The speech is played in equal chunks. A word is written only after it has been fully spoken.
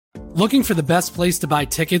Looking for the best place to buy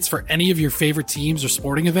tickets for any of your favorite teams or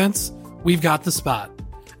sporting events? We've got the spot.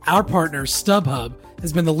 Our partner, StubHub,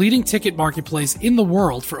 has been the leading ticket marketplace in the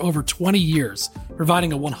world for over 20 years,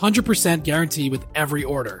 providing a 100% guarantee with every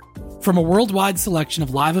order. From a worldwide selection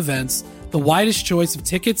of live events, the widest choice of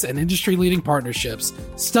tickets and industry-leading partnerships,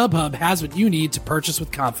 StubHub has what you need to purchase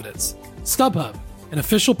with confidence. StubHub, an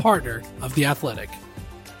official partner of The Athletic.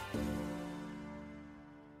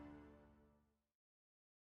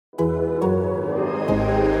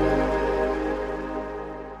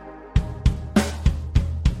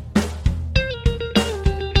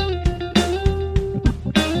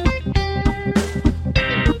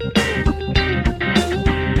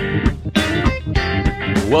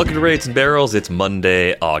 Welcome to Rates and Barrels. It's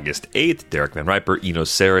Monday, August 8th. Derek Van Riper, Eno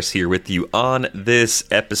Saris here with you on this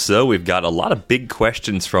episode. We've got a lot of big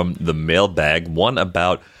questions from the mailbag. One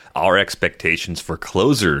about our expectations for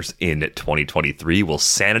closers in 2023. Will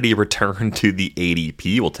sanity return to the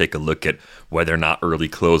ADP? We'll take a look at whether or not early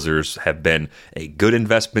closers have been a good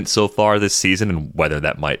investment so far this season and whether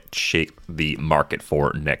that might shape the market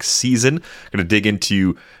for next season. Going to dig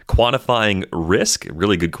into quantifying risk. A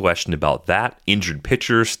really good question about that. Injured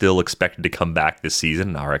pitchers still expected to come back this season,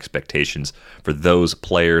 and our expectations for those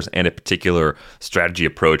players, and a particular strategy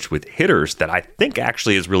approach with hitters that I think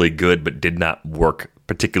actually is really good but did not work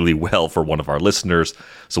particularly well for one of our listeners.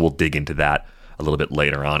 So we'll dig into that a little bit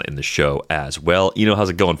later on in the show as well. How's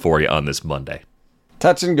it going for you on this Monday?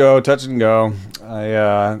 Touch and go.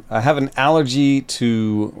 I have an allergy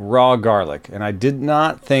to raw garlic, and I did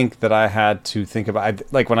not think that I had to think about.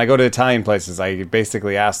 Like when I go to Italian places, I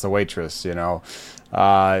basically ask the waitress. If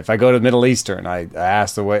I go to Middle Eastern, I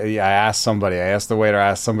ask the waiter, I ask somebody,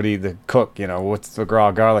 the cook. What's the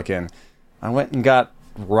raw garlic in? I went and got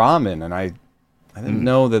ramen, and I didn't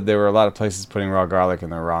know that there were a lot of places putting raw garlic in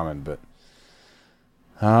their ramen, but.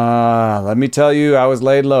 Let me tell you, I was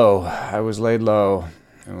laid low.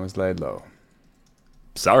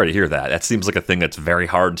 Sorry to hear that. That seems like a thing that's very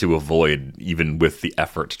hard to avoid, even with the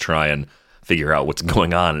effort to try and figure out what's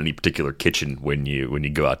going on in any particular kitchen when you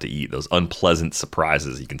go out to eat. Those unpleasant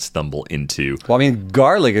surprises you can stumble into. Well, I mean,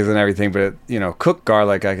 garlic isn't everything, but cooked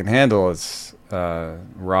garlic I can handle. It's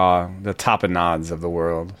raw, the tapenades of the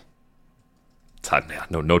world.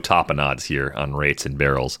 No tapenades here on Rates and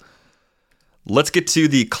Barrels. Let's get to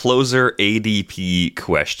the closer ADP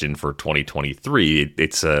question for 2023.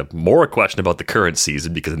 It's more a question about the current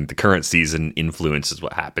season because the current season influences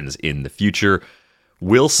what happens in the future.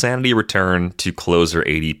 Will sanity return to closer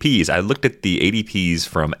ADPs? I looked at the ADPs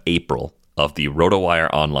from April of the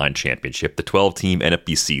RotoWire Online Championship, the 12-team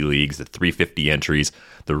NFBC leagues, the 350 entries.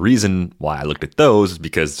 The reason why I looked at those is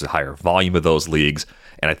because there's a higher volume of those leagues,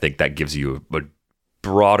 and I think that gives you a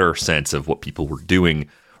broader sense of what people were doing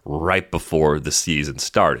right before the season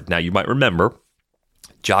started. Now, you might remember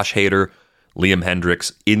Josh Hader, Liam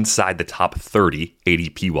Hendriks inside the top 30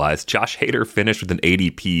 ADP-wise. Josh Hader finished with an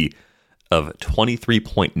ADP of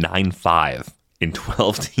 23.95 in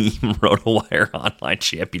 12-team RotoWire Online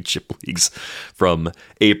Championship leagues from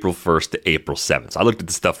April 1st to April 7th. So I looked at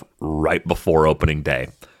the stuff right before opening day.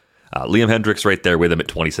 Liam Hendriks right there with him at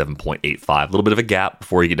 27.85. A little bit of a gap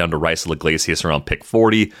before you get down to Raisel Iglesias around pick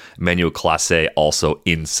 40. Emmanuel Clase also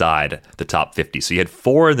inside the top 50. So you had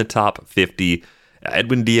four in the top 50.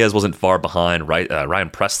 Edwin Diaz wasn't far behind. Ryan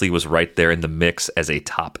Presley was right there in the mix as a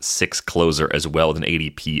top 6 closer as well with an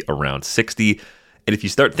ADP around 60. And if you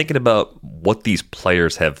start thinking about what these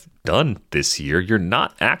players have done this year, you're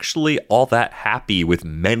not actually all that happy with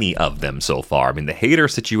many of them so far. I mean, the Hader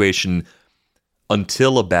situation,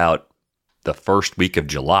 until about the first week of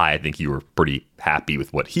July, I think you were pretty happy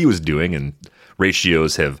with what he was doing, and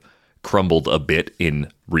ratios have crumbled a bit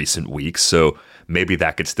in recent weeks. So maybe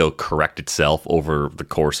that could still correct itself over the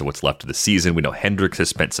course of what's left of the season. We know Hendricks has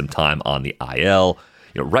spent some time on the IL.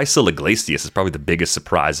 Raisel Iglesias is probably the biggest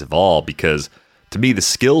surprise of all because, to me, the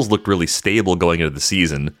skills looked really stable going into the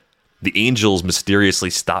season. The Angels mysteriously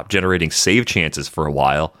stopped generating save chances for a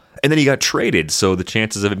while, and then he got traded, so the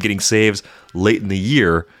chances of him getting saves late in the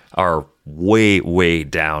year are way, way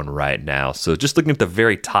down right now. So just looking at the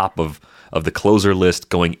very top of the closer list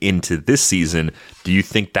going into this season, do you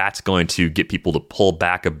think that's going to get people to pull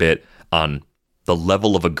back a bit on the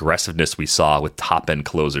level of aggressiveness we saw with top-end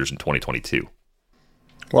closers in 2022?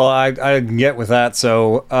 Well, I get with that.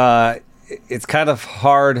 So it's kind of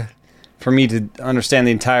hard for me to understand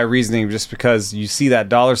the entire reasoning just because you see that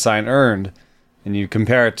dollar sign earned and you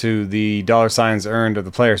compare it to the dollar signs earned of the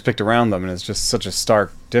players picked around them, and it's just such a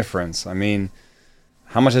stark difference. I mean,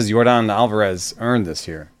 how much has Yordan Alvarez earned this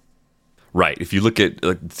year? Right. If you look at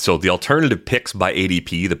so the alternative picks by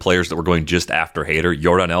ADP, the players that were going just after Hader,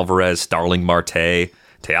 Yordan Alvarez, Starling Marte,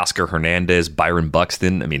 Teoscar Hernandez, Byron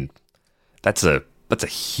Buxton. I mean, that's a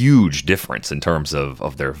huge difference in terms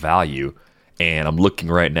of their value. And I'm looking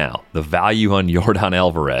right now. The value on Yordan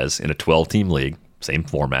Alvarez in a 12-team league, same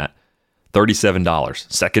format,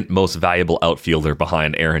 $37. Second most valuable outfielder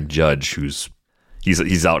behind Aaron Judge,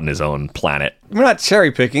 he's out in his own planet. We're not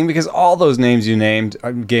cherry picking because all those names you named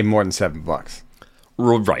gave more than $7.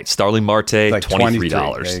 Right. Starling Marte, like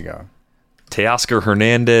 $23. There you go. Teoscar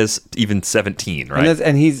Hernandez, even 17, right?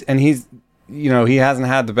 And he's he hasn't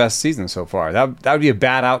had the best season so far. That would be a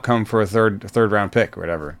bad outcome for a third round pick or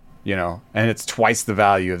whatever, And it's twice the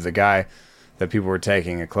value of the guy that people were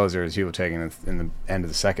taking, a closer as people were taking in the end of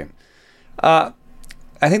the second. I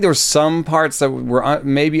think there were some parts that were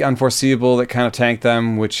maybe unforeseeable that kind of tanked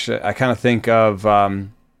them, which I kind of think of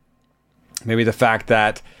maybe the fact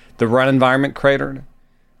that the run environment cratered.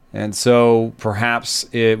 And so perhaps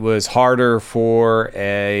it was harder for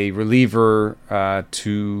a reliever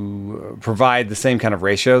to provide the same kind of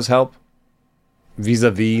ratios help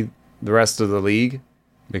vis-a-vis the rest of the league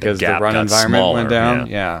because the run environment smaller, went down.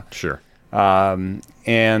 Yeah. Sure.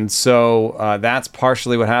 And so that's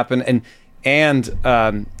partially what happened. And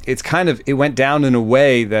it went down in a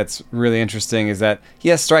way that's really interesting is that,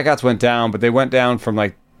 yes, strikeouts went down, but they went down from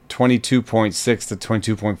like 22.6 to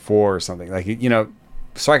 22.4 or something. Like,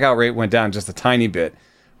 strikeout rate went down just a tiny bit,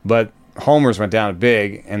 but homers went down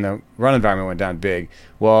big and the run environment went down big.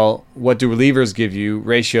 Well, what do relievers give you?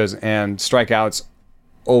 Ratios and strikeouts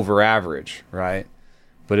over average, right?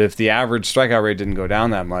 But if the average strikeout rate didn't go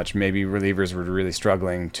down that much, maybe relievers were really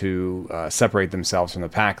struggling to separate themselves from the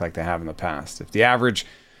pack like they have in the past. If the average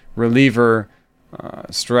reliever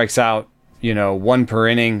strikes out, 1 per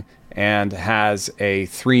inning and has a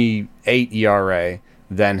 3.8 ERA,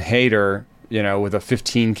 then Hader, with a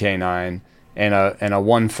 15 K9 and a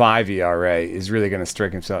 1.5 ERA is really going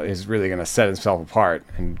to set himself apart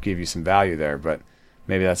and give you some value there. But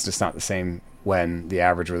maybe that's just not the same when the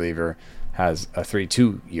average reliever has a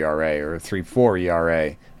 3.2 ERA or a 3.4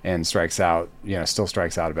 ERA and still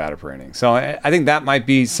strikes out a batter per inning. So I think that might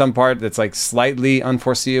be some part that's like slightly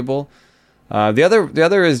unforeseeable. The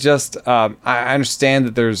other is just I understand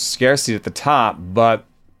that there's scarcity at the top, but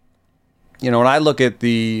when I look at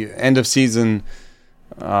the end of season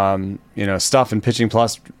stuff in Pitching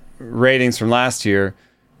Plus ratings from last year,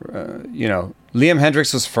 Liam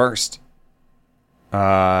Hendricks was first.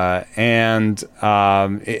 And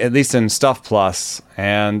at least in Stuff Plus,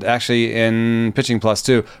 and actually in Pitching Plus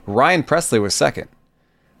too, Ryan Presley was second.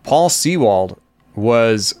 Paul Sewald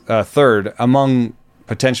was third among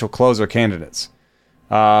potential closer candidates.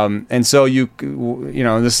 And so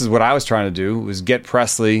this is what I was trying to do, was get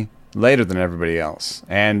Presley later than everybody else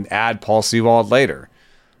and add Paul Sewald later.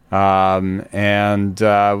 And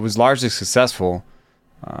was largely successful.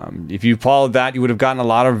 If you followed that, you would have gotten a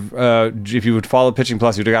lot of. If you would follow Pitching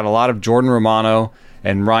Plus, you would have gotten a lot of Jordan Romano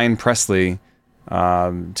and Ryan Presley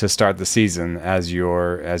to start the season as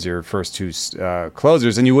your first two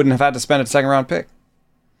closers, and you wouldn't have had to spend a second round pick.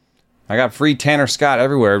 I got free Tanner Scott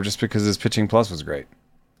everywhere just because his Pitching Plus was great.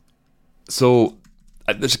 So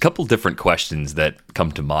there's a couple different questions that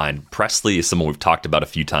come to mind. Presley is someone we've talked about a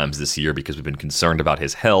few times this year because we've been concerned about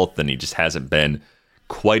his health, and he just hasn't been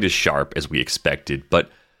quite as sharp as we expected. But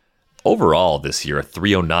overall this year, a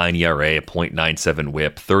 3.09 ERA, a .97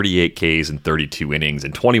 whip, 38 Ks in 32 innings,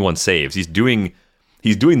 and 21 saves. He's doing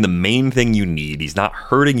the main thing you need. He's not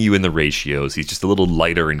hurting you in the ratios. He's just a little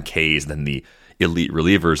lighter in Ks than the elite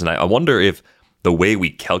relievers. And I wonder if the way we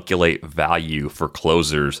calculate value for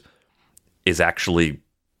closers is actually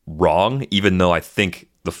wrong, even though I think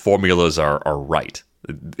the formulas are right.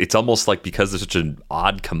 It's almost like because there's such an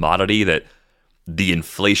odd commodity that the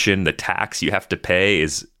inflation, the tax you have to pay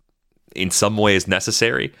is in some ways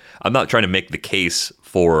necessary. I'm not trying to make the case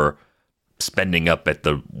for spending up at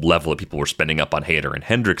the level that people were spending up on Hader and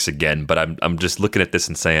Hendricks again, but I'm just looking at this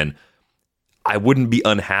and saying I wouldn't be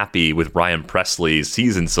unhappy with Ryan Presley's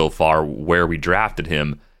season so far where we drafted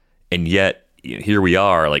him, and yet here we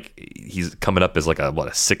are, like he's coming up as like a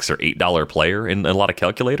 $6 or $8 player in a lot of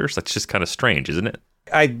calculators. That's just kind of strange, isn't it?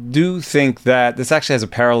 I do think that this actually has a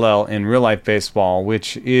parallel in real life baseball,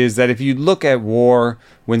 which is that if you look at WAR,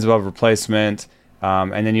 wins above replacement,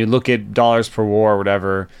 and then you look at dollars per WAR or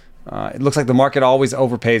whatever, it looks like the market always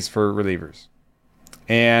overpays for relievers.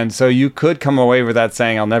 And so you could come away with that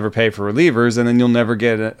saying, I'll never pay for relievers, and then you'll never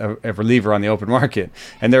get a reliever on the open market.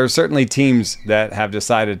 And there are certainly teams that have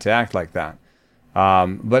decided to act like that.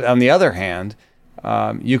 But on the other hand,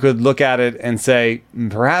 you could look at it and say,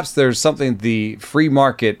 perhaps there's something the free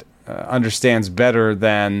market understands better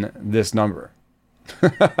than this number.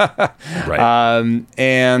 Right.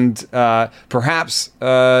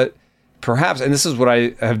 Perhaps, and this is what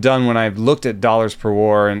I have done when I've looked at dollars per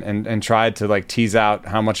war and tried to like tease out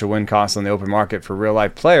how much a win costs on the open market for real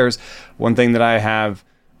life players. One thing that I have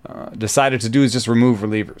decided to do is just remove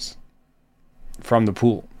relievers from the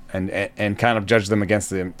pool and kind of judge them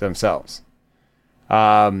against themselves.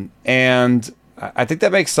 And I think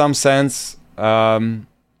that makes some sense. You'll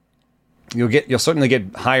certainly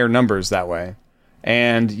get higher numbers that way,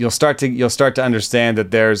 and you'll start to understand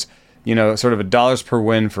that there's sort of a dollars per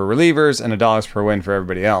win for relievers and a dollars per win for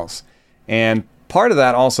everybody else. And part of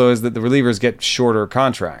that also is that the relievers get shorter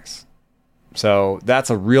contracts. So that's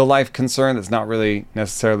a real life concern that's not really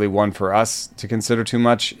necessarily one for us to consider too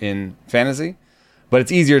much in fantasy. But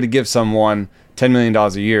it's easier to give someone $10 million a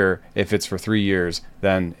year if it's for 3 years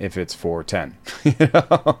than if it's for 10.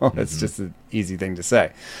 It's just an easy thing to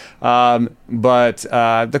say. But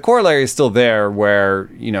the corollary is still there where,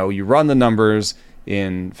 you run the numbers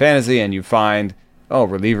in fantasy and you find,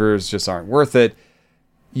 relievers just aren't worth it.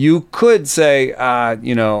 You could say,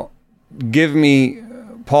 give me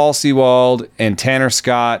Paul Sewald and Tanner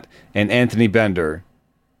Scott and Anthony Bender.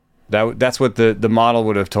 That's what the model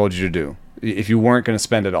would have told you to do if you weren't going to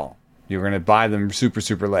spend it all. You were going to buy them super,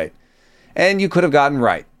 super late. And you could have gotten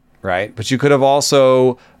right? But you could have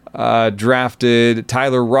also drafted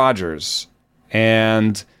Tyler Rogers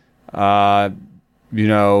and, Ryan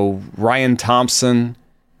Thompson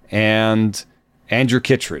and Andrew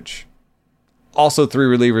Kittredge. Also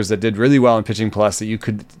 3 relievers that did really well in Pitching Plus that you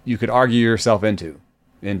could argue yourself into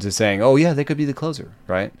saying, oh yeah, they could be the closer,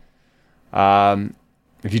 right?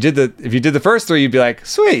 If you did the first 3, you'd be like,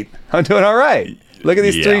 sweet, I'm doing all right. Look at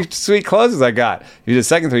these 3 sweet closes I got. If you did the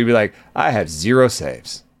second 3, you'd be like, I had 0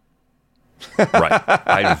 saves. Right.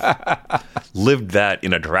 I've lived that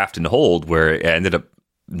in a draft and hold where I ended up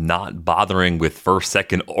not bothering with first,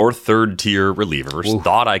 second, or third tier relievers. Oof.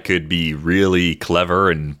 Thought I could be really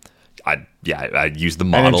clever, and I used the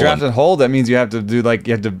model. And in draft and hold, that means you have to do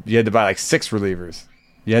you had to buy 6 relievers.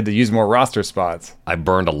 You had to use more roster spots. I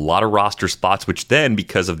burned a lot of roster spots, which then,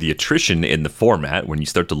 because of the attrition in the format, when you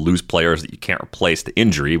start to lose players that you can't replace to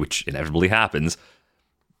injury, which inevitably happens,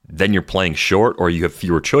 then you're playing short or you have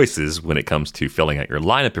fewer choices when it comes to filling out your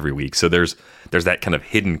lineup every week. So there's that kind of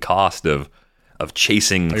hidden cost of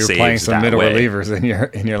chasing saves that way. You're playing some middle relievers in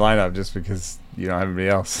your lineup just because you don't have anybody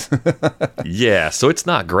else. Yeah, so it's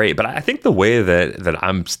not great. But I think the way that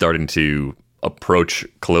I'm starting to approach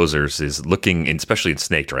closers is looking, especially in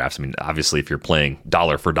snake drafts. I mean, obviously, if you're playing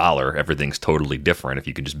dollar for dollar, everything's totally different. If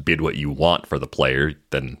you can just bid what you want for the player,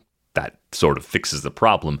 then that sort of fixes the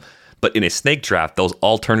problem. But in a snake draft, those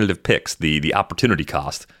alternative picks, the opportunity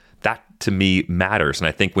cost, that to me matters. And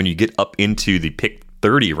I think when you get up into the pick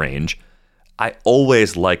 30 range, I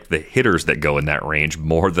always like the hitters that go in that range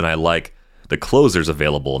more than I like the closers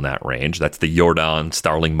available in that range. That's the Yordan,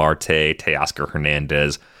 Starling Marte, Teoscar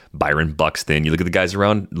Hernandez, Byron Buxton. You look at the guys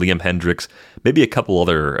around, Liam Hendricks, maybe a couple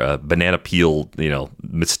other banana peel,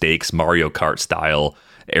 mistakes, Mario Kart style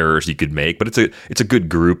errors you could make, but it's a good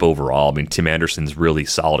group overall. I mean, Tim Anderson's really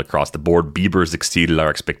solid across the board. Bieber's exceeded our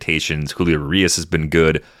expectations. Julio Urias has been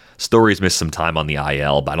good. Story's missed some time on the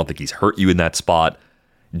IL, but I don't think he's hurt you in that spot.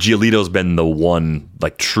 Giolito's been the one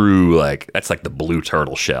true that's like the blue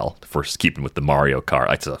turtle shell for keeping with the Mario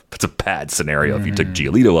Kart. It's a bad scenario if you took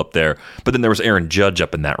Giolito up there, but then there was Aaron Judge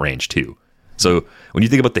up in that range too. So when you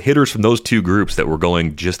think about the hitters from those two groups that were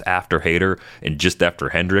going just after Hader and just after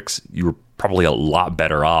Hendricks, you were probably a lot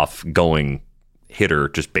better off going hitter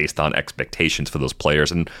just based on expectations for those players.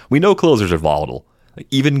 And we know closers are volatile.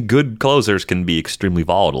 Even good closers can be extremely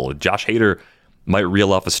volatile. Josh Hader might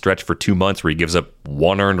reel off a stretch for 2 months where he gives up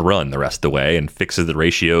 1 earned run the rest of the way and fixes the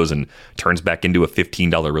ratios and turns back into a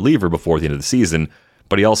 $15 reliever before the end of the season.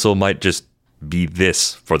 But he also might just be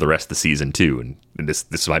this for the rest of the season too. And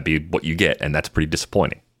this might be what you get, and that's pretty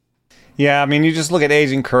disappointing. Yeah, I mean, you just look at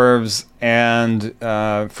aging curves, and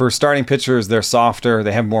for starting pitchers, they're softer.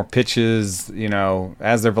 They have more pitches,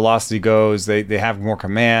 as their velocity goes, they have more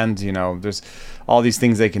command. There's all these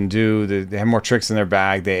things they can do. They have more tricks in their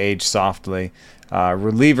bag. They age softly.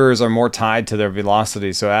 Relievers are more tied to their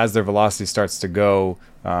velocity. So as their velocity starts to go,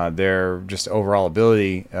 their just overall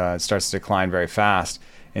ability starts to decline very fast.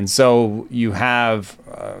 And so you have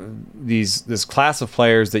this class of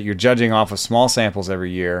players that you're judging off of small samples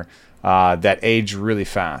every year that age really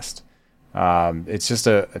fast. It's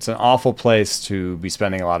an awful place to be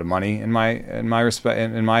spending a lot of money in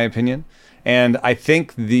my opinion. And I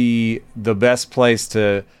think the best place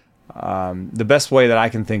to the best way that I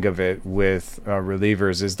can think of it with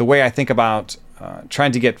relievers is the way I think about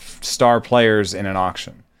trying to get star players in an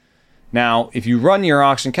auction. Now, if you run your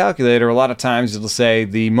auction calculator, a lot of times it'll say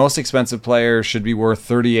the most expensive player should be worth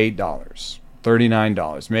 $38,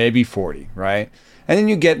 $39, maybe $40, right? And then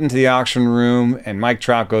you get into the auction room and Mike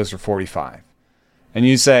Trout goes for $45. And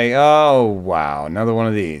you say, oh, wow, another one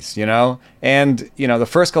of these, you know? And, you know, the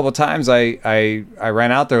first couple of times I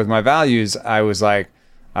ran out there with my values, I was like,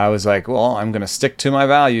 well, I'm going to stick to my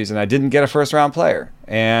values. And I didn't get a first round player.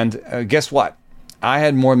 And guess what? I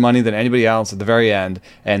had more money than anybody else at the very end,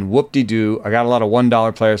 and whoop-de-doo, I got a lot of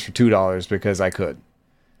 $1 players for $2 because I could.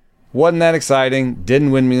 Wasn't that exciting,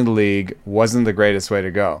 didn't win me the league, wasn't the greatest way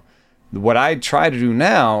to go. What I try to do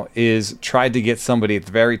now is try to get somebody at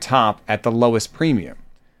the very top at the lowest premium.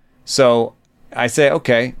 So I say,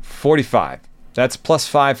 okay, 45. That's plus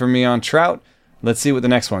 5 for me on Trout. Let's see what the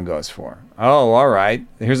next one goes for. Oh, all right.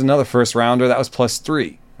 Here's another first rounder. That was plus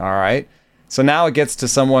 3. All right. So now it gets to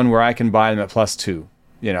someone where I can buy them at plus 2.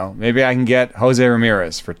 You know, maybe I can get Jose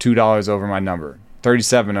Ramirez for $2 over my number,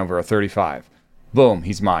 37 over a 35. Boom,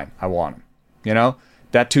 he's mine. I want him. You know,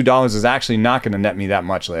 that $2 is actually not going to net me that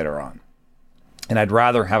much later on. And I'd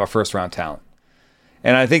rather have a first round talent.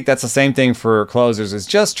 And I think that's the same thing for closers, is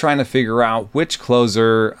just trying to figure out which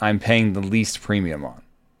closer I'm paying the least premium on.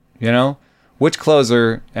 You know, which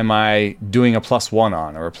closer am I doing a plus 1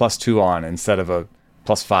 on or a plus 2 on instead of a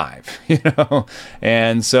plus 5, you know?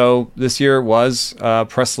 And so this year it was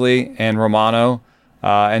Presley and Romano,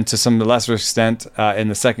 and to some lesser extent in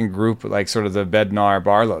the second group, like sort of the Bednar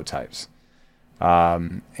Barlow types.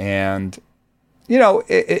 And, you know,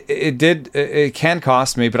 it can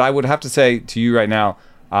cost me, but I would have to say to you right now,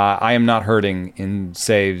 I am not hurting in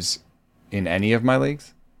saves in any of my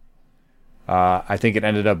leagues. I think it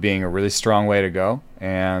ended up being a really strong way to go.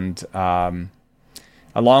 And,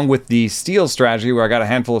 along with the steal strategy, where I got a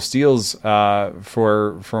handful of steals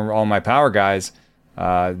for all my power guys,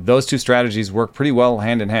 those two strategies work pretty well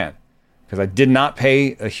hand in hand. Because I did not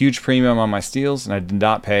pay a huge premium on my steals, and I did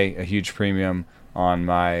not pay a huge premium on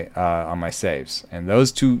my saves. And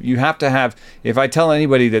those two, you have to have. If I tell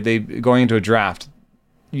anybody that they going into a draft,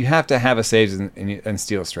 you have to have a saves and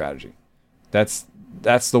steal strategy. That's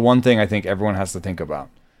the one thing I think everyone has to think about,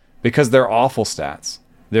 because they're awful stats.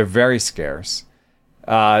 They're very scarce.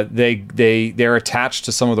 They're attached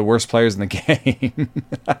to some of the worst players in the game.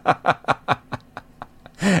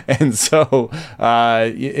 And so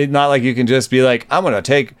it's not like you can just be like, I'm going to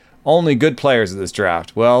take only good players at this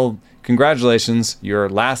draft. Well, congratulations. You're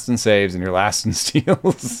last in saves and you're last in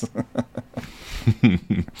steals.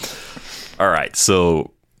 All right.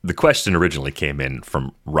 So the question originally came in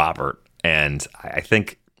from Robert, and I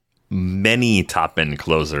think many top-end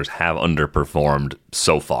closers have underperformed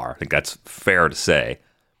so far. I think that's fair to say.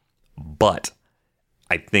 But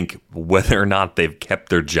I think whether or not they've kept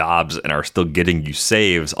their jobs and are still getting you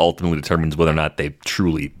saves ultimately determines whether or not they've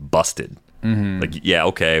truly busted. Mm-hmm. Like, yeah,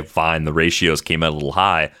 okay, fine, the ratios came out a little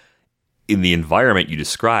high. In the environment you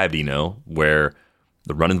described, you know, where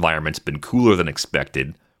the run environment's been cooler than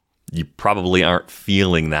expected, you probably aren't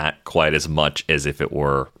feeling that quite as much as if it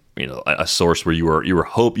were, you know, a source where you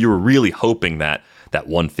were really hoping that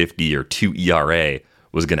 150 or 2 ERA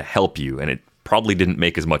was going to help you, and it probably didn't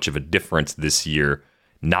make as much of a difference this year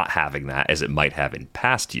not having that as it might have in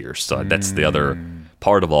past years. So that's the other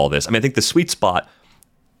part of all this. I mean, I think the sweet spot,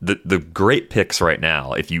 the great picks right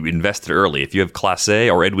now, if you invested early, if you have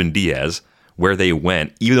Clase or Edwin Diaz, where they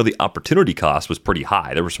went, even though the opportunity cost was pretty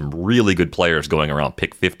high, there were some really good players going around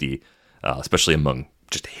pick 50, especially among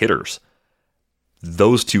just hitters.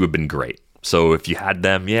 Those two have been great. So if you had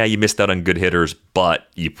them, yeah, you missed out on good hitters, but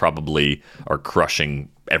you probably are crushing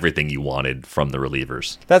everything you wanted from the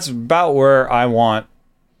relievers. That's about where I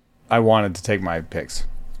wanted to take my picks.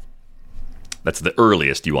 That's the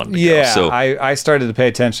earliest you wanted to go. Yeah, So I started to pay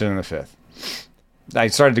attention in the 5th. I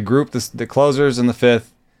started to group the closers in the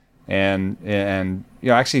 5th, and you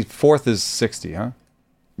know, actually 4th is 60, huh?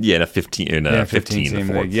 yeah, in a 15 in a 15 in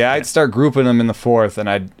the fourth. Yeah, I'd start grouping them in the 4th, and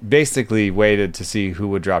I'd basically waited to see who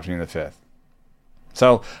would drop me in the 5th.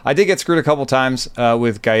 So I did get screwed a couple times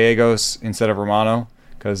with Gallegos instead of Romano,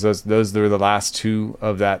 because those were the last two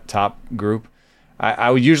of that top group.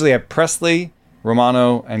 I would usually have Presley,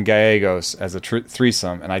 Romano, and Gallegos as a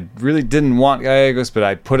threesome, and I really didn't want Gallegos, but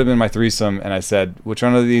I put him in my threesome, and I said, which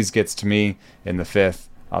one of these gets to me in the 5th,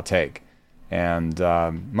 I'll take. And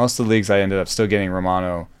most of the leagues I ended up still getting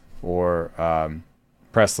Romano or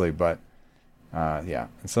Presley, but yeah,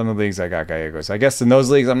 in some of the leagues I got Gallegos. I guess in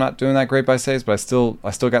those leagues I'm not doing that great by saves, but I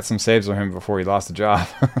still got some saves on him before he lost the job.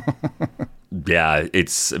 Yeah,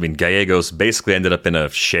 Gallegos basically ended up in a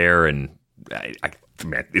share, and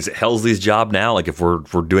man, is it Helsley's job now? Like, if we're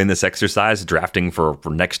doing this exercise, drafting for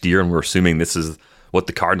next year, and we're assuming this is what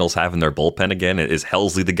the Cardinals have in their bullpen again, is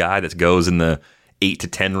Helsley the guy that goes in the 8 to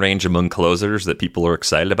 10 range among closers that people are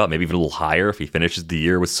excited about? Maybe even a little higher if he finishes the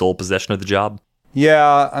year with sole possession of the job.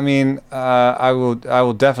 Yeah, I mean, I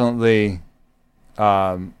will definitely,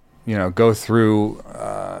 go through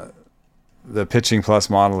the pitching plus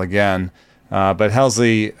model again. But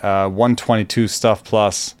Helsley, 122 stuff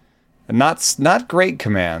plus, not great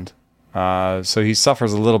command. So he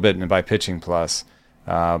suffers a little bit by pitching plus.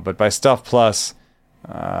 But by stuff plus,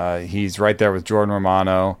 he's right there with Jordan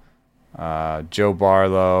Romano, Joe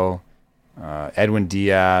Barlow, Edwin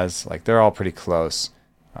Diaz. Like, they're all pretty close.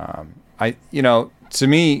 To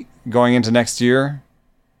me, going into next year,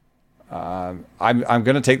 I'm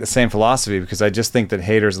going to take the same philosophy because I just think that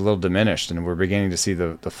Hader's a little diminished and we're beginning to see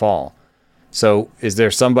the fall. So is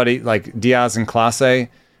there somebody like Diaz and Clase?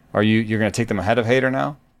 You're going to take them ahead of Hader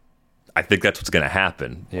now? I think that's what's going to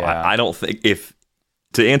happen. Yeah. I don't think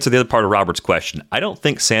to answer the other part of Robert's question, I don't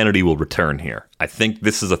think sanity will return here. I think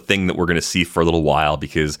this is a thing that we're going to see for a little while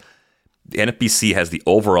because the NFBC has the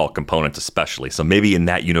overall component especially. So maybe in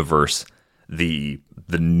that universe, the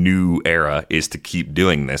new era is to keep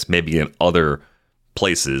doing this. Maybe in other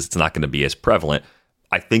places, it's not going to be as prevalent.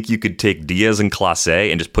 I think you could take Diaz and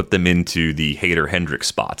Clase and just put them into the Hader-Hendricks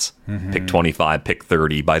spots. Mm-hmm. Pick 25, pick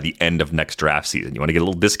 30 by the end of next draft season. You want to get a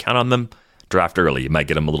little discount on them? Draft early. You might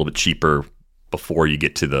get them a little bit cheaper before you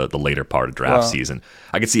get to the later part of draft season.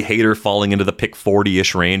 I could see Hader falling into the pick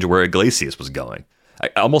 40-ish range where Iglesias was going.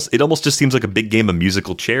 It almost just seems like a big game of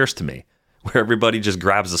musical chairs to me, where everybody just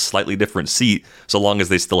grabs a slightly different seat so long as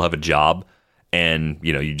they still have a job. And,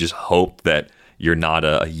 you just hope that you're not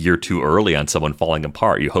a year too early on someone falling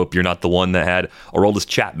apart. You hope you're not the one that had Aroldis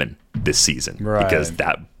Chapman this season. Right. Because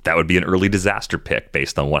that would be an early disaster pick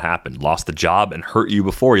based on what happened. Lost the job and hurt you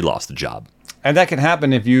before he lost the job. And that can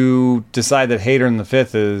happen if you decide that Hader in the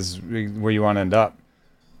 5th is where you want to end up.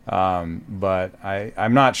 But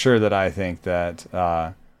I'm not sure that I think that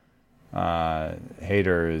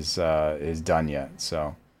Hader is done yet.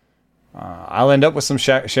 So I'll end up with some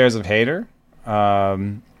shares of Hader.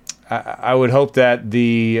 I would hope that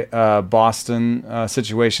the Boston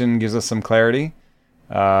situation gives us some clarity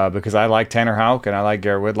because I like Tanner Houck and I like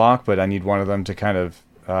Garrett Whitlock, but I need one of them to kind of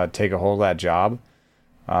take a hold of that job.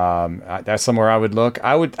 That's somewhere I would look.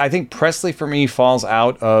 I think Presley for me falls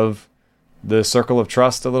out of the circle of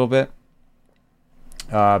trust a little bit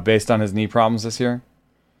based on his knee problems this year.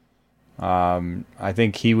 I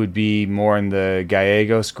think he would be more in the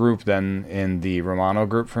Gallegos group than in the Romano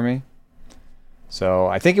group for me. So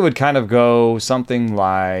I think it would kind of go something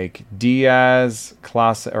like Diaz,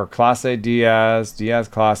 Clase, or Clase, Diaz,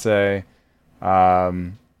 Clase,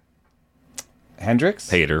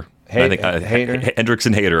 Hendricks? Hader. I think Hader. Hendricks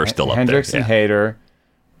and Hader are still up there. Hendricks and Hader.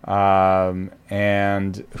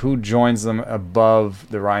 And who joins them above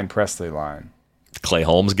the Ryan Presley line? Clay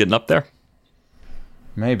Holmes getting up there?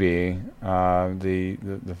 Maybe.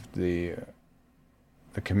 The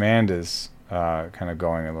command is kind of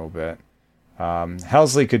going a little bit.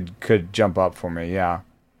 Helsley could jump up for me, yeah.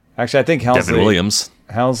 Actually, I think Helsley... Devin Williams.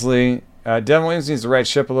 Devin Williams needs to right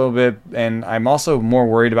ship a little bit, and I'm also more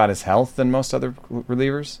worried about his health than most other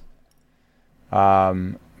relievers.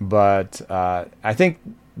 But I think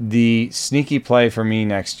the sneaky play for me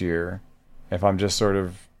next year, if I'm just sort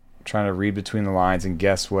of trying to read between the lines and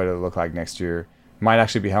guess what it'll look like next year, might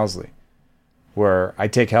actually be Helsley. Where I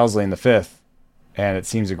take Helsley in the 5th, and it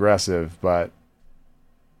seems aggressive, but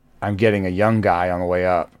I'm getting a young guy on the way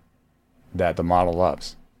up that the model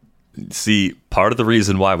loves. See, part of the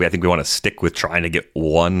reason why I think we want to stick with trying to get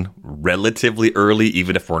one relatively early,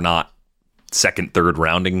 even if we're not second, third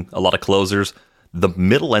rounding a lot of closers, the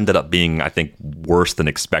middle ended up being, I think, worse than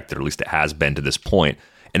expected, or at least it has been to this point.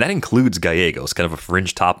 And that includes Gallegos, kind of a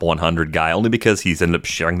fringe top 100 guy, only because he's ended up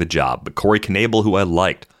sharing the job. But Corey Knebel, who I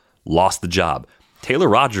liked, lost the job. Taylor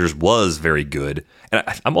Rogers was very good. And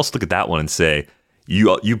I almost look at that one and say,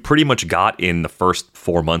 you pretty much got in the first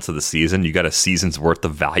 4 months of the season, you got a season's worth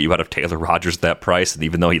of value out of Taylor Rogers at that price. And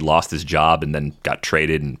even though he lost his job and then got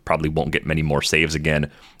traded and probably won't get many more saves again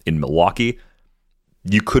in Milwaukee,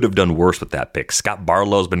 you could have done worse with that pick. Scott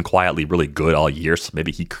Barlow's been quietly really good all year, so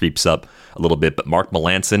maybe he creeps up a little bit. But Mark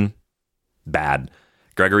Melancon, bad.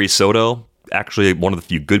 Gregory Soto, actually one of the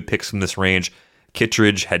few good picks from this range.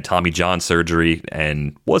 Kittredge had Tommy John surgery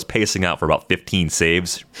and was pacing out for about 15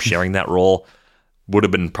 saves, sharing that role. Would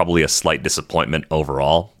have been probably a slight disappointment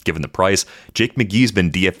overall, given the price. Jake McGee's been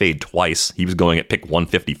DFA'd twice. He was going at pick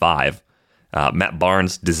 155. Matt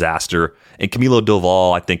Barnes, disaster. And Camilo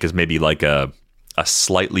Doval, I think, is maybe like a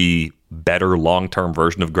slightly better long-term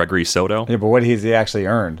version of Gregory Soto. Yeah, but what has he actually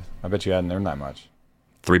earned? I bet you hadn't earned that much.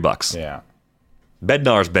 $3. Yeah.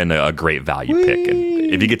 Bednar's been a great value pick.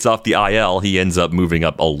 And if he gets off the IL, he ends up moving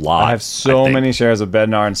up a lot. I have so many shares of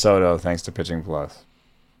Bednar and Soto thanks to Pitching Plus.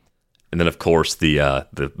 And then, of course, the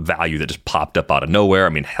value that just popped up out of nowhere. I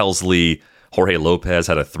mean, Helsley, Jorge Lopez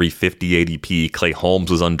had a 350 ADP. Clay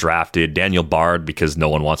Holmes was undrafted. Daniel Bard, because no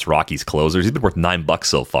one wants Rockies closers. He's been worth $9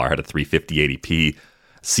 so far, had a 350 ADP.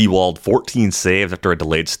 Sewald, 14 saves after a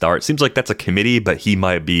delayed start. Seems like that's a committee, but he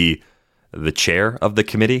might be the chair of the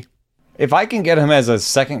committee. If I can get him as a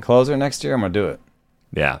second closer next year, I'm going to do it.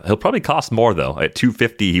 Yeah, he'll probably cost more, though. At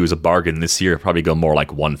 250, he was a bargain. This year, he'll probably go more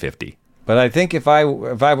like 150. But I think if I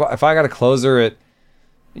got a closer at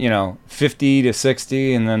 50 to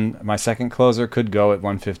 60, and then my second closer could go at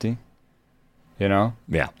 150.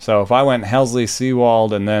 Yeah. So if I went Helsley,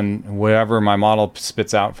 Sewald, and then whatever my model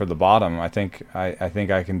spits out for the bottom, I think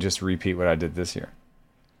I can just repeat what I did this year.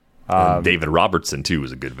 David Robertson, too,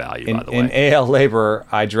 was a good value, by the way. In AL Labor,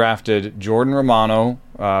 I drafted Jordan Romano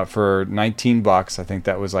for $19. I think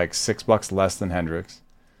that was like $6 less than Hendricks.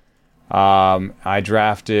 I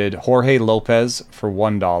drafted Jorge Lopez for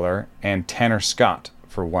 $1 and Tanner Scott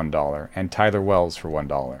for $1 and Tyler Wells for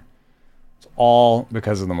 $1. It's all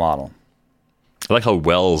because of the model. I like how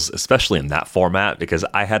Wells, especially in that format, because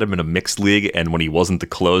I had him in a mixed league, and when he wasn't the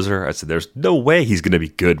closer, I said, there's no way he's going to be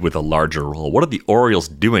good with a larger role. What are the Orioles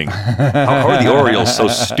doing? How are the Orioles so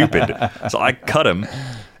stupid? So I cut him.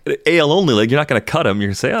 AL only league, you're not going to cut him. You're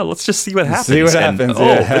going to say, oh, let's just see what happens. See what happens.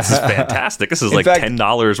 This is fantastic. This is like fact,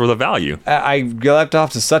 $10 worth of value. I left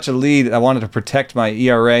off to such a lead. I wanted to protect my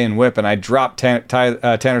ERA and WHIP, and I dropped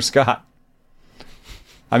Tanner Scott.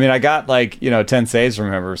 I mean, I got 10 saves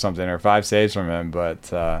from him or something, or 5 saves from him, but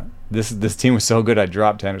this team was so good, I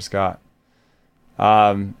dropped Tanner Scott.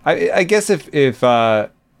 I guess if is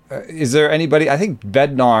there anybody? I think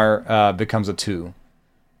Bednar becomes a 2.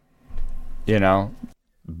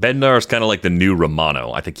 Bednar is kind of like the new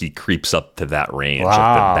Romano. I think he creeps up to that range,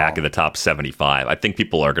 at the back of the top 75. I think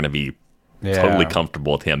people are going to be totally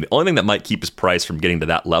comfortable with him. The only thing that might keep his price from getting to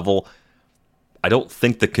that level, I don't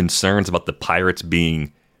think the concerns about the Pirates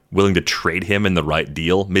being willing to trade him in the right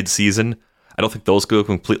deal midseason, I don't think those go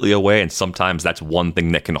completely away, and sometimes that's one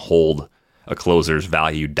thing that can hold a closer's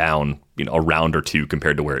value down, a round or two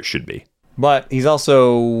compared to where it should be. But he's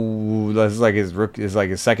also, this is like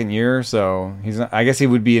his second year, so he's not, I guess he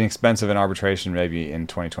would be inexpensive in arbitration maybe in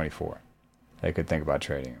 2024. They could think about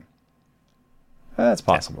trading him. That's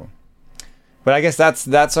possible. Yeah. But I guess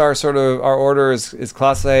that's our sort of, our order is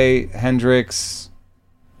Clase, Hendricks,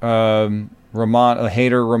 Hader,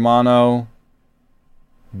 Romano,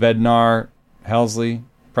 Bednar, Helsley,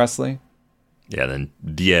 Presley. Yeah, then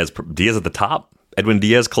Diaz at the top. Edwin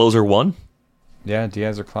Diaz, closer 1. Yeah,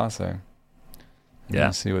 Diaz or Clase. Yeah.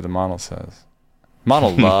 Let's see what the model says.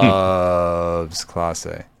 Model loves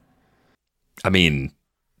Clase. I mean,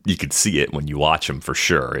 you could see it when you watch him for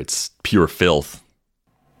sure. It's pure filth.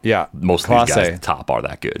 Yeah. Most of these guys at the top are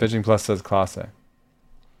that good. Pitching Plus says Clase.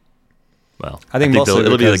 Well, I think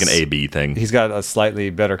it'll be like an A-B thing. He's got a slightly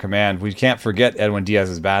better command. We can't forget Edwin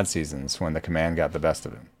Diaz's bad seasons when the command got the best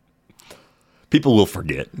of him. People will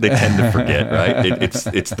forget. They tend to forget, right?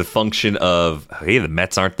 It's the function of, hey, the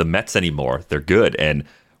Mets aren't the Mets anymore. They're good. And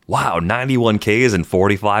wow, 91 Ks and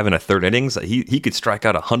 45 in a third innings. He could strike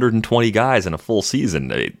out 120 guys in a full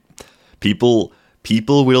season. People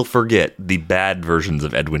will forget the bad versions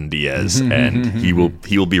of Edwin Diaz, and he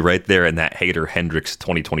will be right there in that Hader Hendricks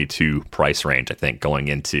 2022 price range, I think, going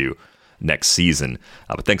into next season.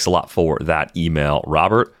 But thanks a lot for that email,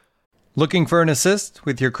 Robert. Looking for an assist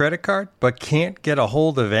with your credit card, but can't get a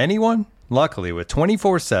hold of anyone? Luckily, with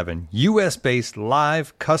 24/7 U.S.-based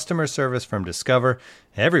live customer service from Discover,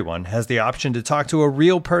 everyone has the option to talk to a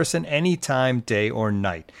real person anytime, day or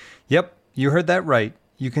night. Yep, you heard that right.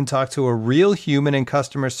 You can talk to a real human in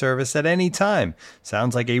customer service at any time.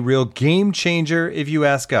 Sounds like a real game changer if you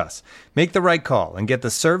ask us. Make the right call and get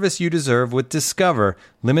the service you deserve with Discover.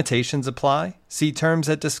 Limitations apply. See terms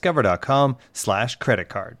at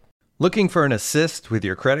discover.com/creditcard. Looking for an assist with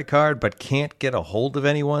your credit card but can't get a hold of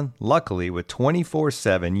anyone? Luckily, with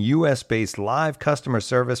 24/7 U.S.-based live customer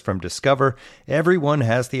service from Discover, everyone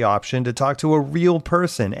has the option to talk to a real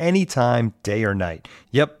person anytime, day or night.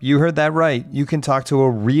 Yep, you heard that right. You can talk to a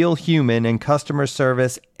real human in customer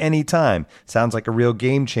service anytime. Sounds like a real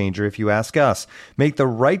game changer if you ask us. Make the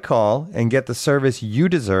right call and get the service you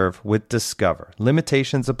deserve with Discover.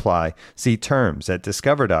 Limitations apply. See terms at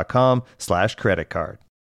discover.com/creditcard.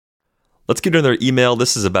 Let's get into their email.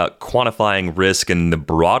 This is about quantifying risk in the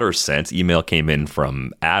broader sense. Email came in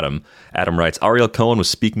from Adam. Adam writes, Ariel Cohen was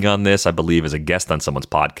speaking on this, I believe, as a guest on someone's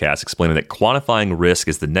podcast, explaining that quantifying risk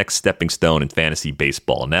is the next stepping stone in fantasy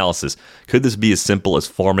baseball analysis. Could this be as simple as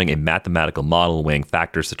forming a mathematical model weighing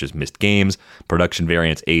factors such as missed games, production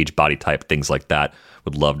variance, age, body type, things like that?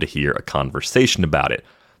 Would love to hear a conversation about it.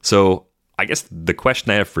 So I guess the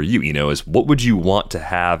question I have for you, is what would you want to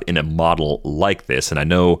have in a model like this? And I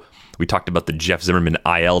know we talked about the Jeff Zimmerman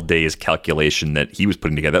IL days calculation that he was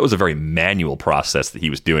putting together. That was a very manual process that he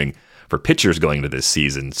was doing for pitchers going into this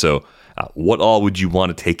season. So what all would you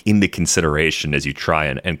want to take into consideration as you try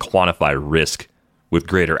and quantify risk with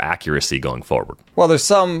greater accuracy going forward? Well, there's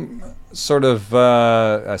some sort of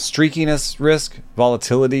a streakiness risk,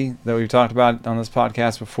 volatility that we've talked about on this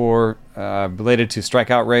podcast before, related to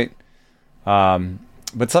strikeout rate.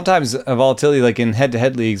 But sometimes a volatility, like in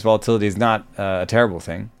head-to-head leagues, volatility is not a terrible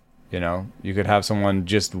thing. You could have someone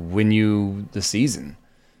just win you the season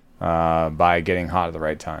by getting hot at the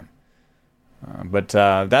right time. But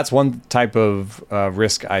that's one type of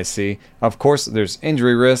risk I see. Of course, there's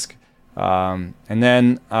injury risk. And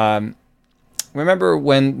then remember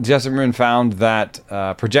when Jeff Zimmerman found that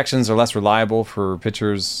projections are less reliable for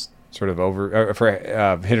pitchers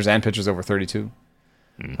for hitters and pitchers over 32?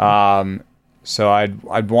 Mm-hmm. So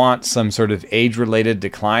I'd want some sort of age-related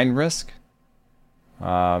decline risk.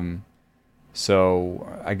 So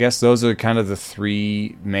I guess those are kind of the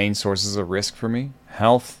three main sources of risk for me: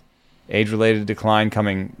 health, age-related decline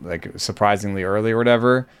coming like surprisingly early or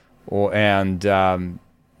whatever, and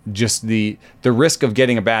just the risk of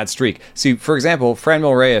getting a bad streak. See, for example,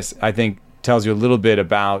 Franmil Reyes, I think, tells you a little bit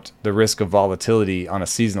about the risk of volatility on a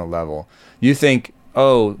seasonal level. You think,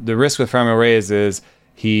 oh, the risk with Franmil Reyes is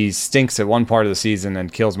he stinks at one part of the season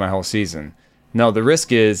and kills my whole season. No, the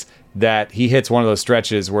risk is that he hits one of those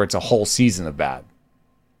stretches where it's a whole season of bad.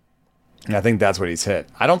 And I think that's what he's hit.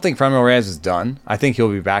 I don't think Franmil Reyes is done. I think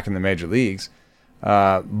he'll be back in the major leagues.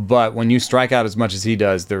 But when you strike out as much as he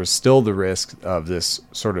does, there's still the risk of this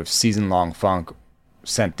sort of season-long funk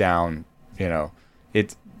sent down.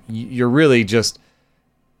 You're really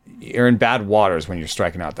you're in bad waters when you're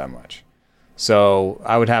striking out that much. So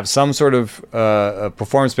I would have some sort of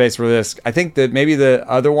performance-based risk. I think that maybe the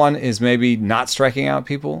other one is maybe not striking out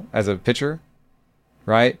people as a pitcher,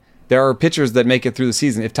 right? There are pitchers that make it through the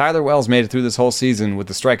season. If Tyler Wells made it through this whole season with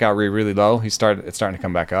the strikeout rate really low, it's starting to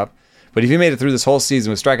come back up. But if he made it through this whole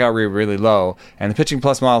season with strikeout rate really low and the Pitching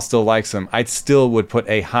Plus model still likes him, I still would put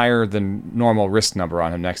a higher than normal risk number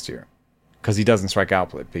on him next year because he doesn't strike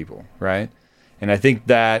out people, right? And I think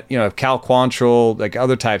that, if Cal Quantrill, like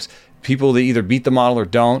other types, people that either beat the model or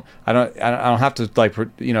don't. I don't have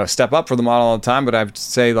to step up for the model all the time, but I would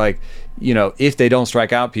say if they don't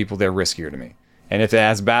strike out people, they're riskier to me. And if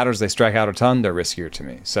as batters they strike out a ton, they're riskier to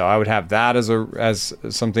me. So I would have that as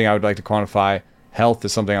something I would like to quantify. Health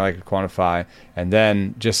is something I like to quantify, and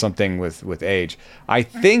then just something with age. I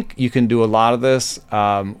think you can do a lot of this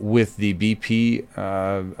with the BP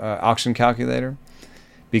auction calculator.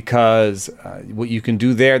 Because what you can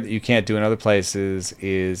do there that you can't do in other places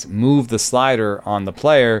is move the slider on the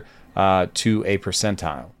player to a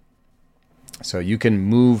percentile. So you can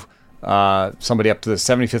move somebody up to the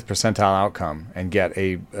 75th percentile outcome and get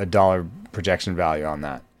a dollar projection value on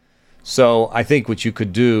that. So I think what you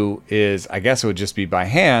could do is, I guess it would just be by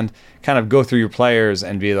hand, kind of go through your players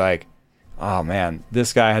and be like, oh man,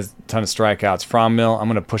 this guy has a ton of strikeouts. Franmil, I'm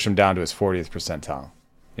going to push him down to his 40th percentile,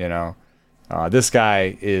 this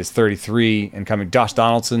guy is 33 and coming. Josh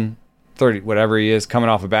Donaldson, 30, whatever he is, coming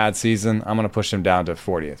off a bad season. I'm going to push him down to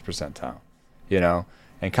 40th percentile,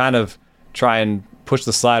 and kind of try and push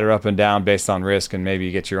the slider up and down based on risk, and maybe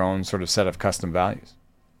you get your own sort of set of custom values.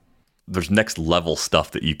 There's next level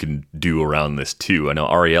stuff that you can do around this too. I know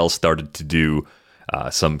Ariel started to do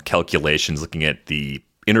some calculations looking at the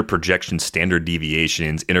inner projection standard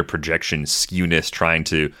deviations, inner projection skewness, trying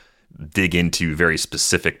to dig into very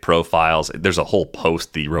specific profiles. There's a whole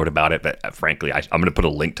post that he wrote about it, but frankly, I'm going to put a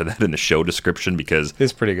link to that in the show description because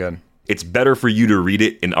it's pretty good. It's better for you to read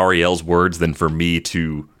it in Ariel's words than for me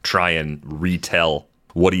to try and retell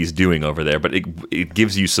what he's doing over there. But it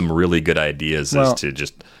gives you some really good ideas as to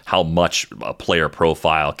just how much a player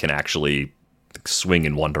profile can actually swing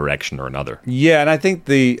in one direction or another. Yeah, and I think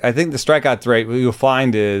the strikeout rate, what you'll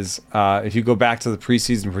find is if you go back to the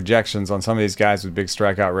preseason projections on some of these guys with big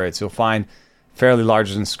strikeout rates, you'll find fairly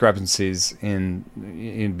large discrepancies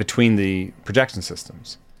in between the projection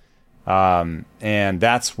systems. And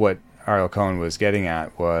that's what Ariel Cohen was getting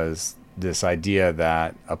at, was this idea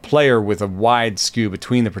that a player with a wide skew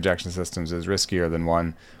between the projection systems is riskier than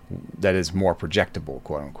one that is more projectable,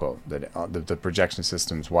 quote unquote, that the projection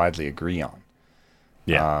systems widely agree on.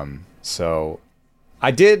 Yeah. So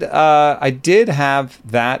I did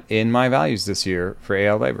have that in my values this year for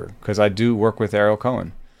AL Labor, because I do work with Ariel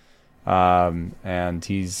Cohen, and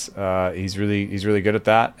he's really good at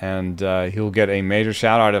that, and he'll get a major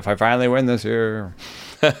shout out if I finally win this year.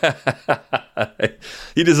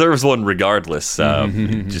 He deserves one regardless,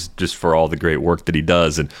 just for all the great work that he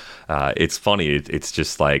does. And it's funny. It's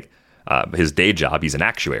just like his day job. He's an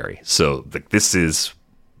actuary, so this is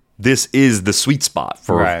the sweet spot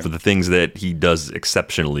for the things that he does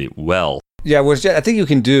exceptionally well. Yeah, what I think you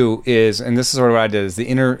can do is, and this is sort of what I did, is the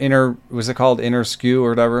inner was it called inner skew or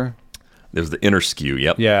whatever? There's the inner skew.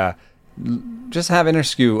 Yep. Yeah, just have inner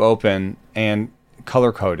skew open and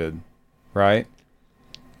color coded, right?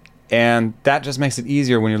 And that just makes it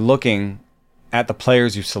easier when you're looking at the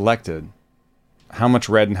players you've selected, how much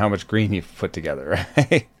red and how much green you've put together,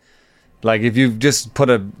 right? Like if you've just put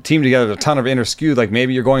a team together with a ton of inner skew, like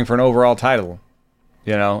maybe you're going for an overall title,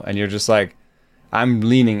 and you're just like, I'm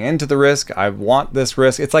leaning into the risk. I want this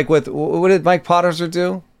risk. It's like what did Mike Potterser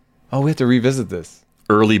do? Oh, we have to revisit this.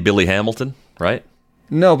 Early Billy Hamilton, right?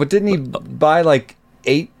 No, but didn't he buy like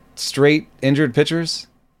 8 straight injured pitchers?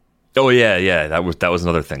 Oh yeah. That was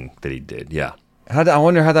another thing that he did. Yeah. I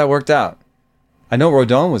wonder how that worked out. I know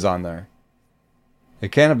Rodon was on there.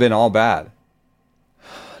 It can't have been all bad.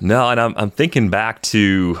 No, and I'm thinking back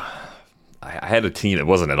to I had a team that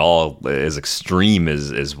wasn't at all as extreme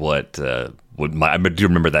as what I do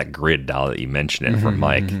remember that grid now that you mentioned it from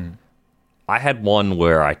Mike. I had one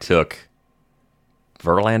where I took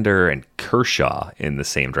Verlander and Kershaw in the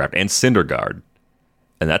same draft and Syndergaard,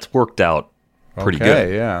 and that's worked out pretty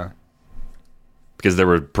good. Yeah. Because there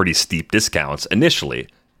were pretty steep discounts initially.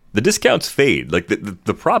 The discounts fade. Like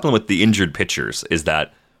the problem with the injured pitchers is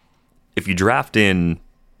that if you draft in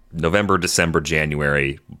November, December,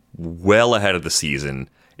 January, well ahead of the season,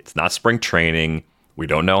 it's not spring training. We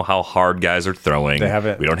don't know how hard guys are throwing.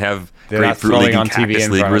 We don't have Grapefruit League and Cactus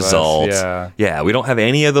League results. Yeah, we don't have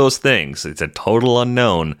any of those things. It's a total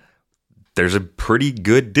unknown. There's a pretty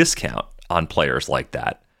good discount on players like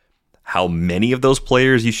that. How many of those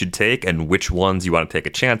players you should take and which ones you want to take a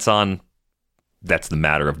chance on, that's the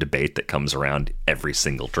matter of debate that comes around every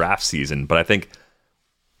single draft season. But I think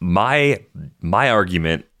my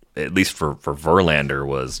argument, at least for Verlander,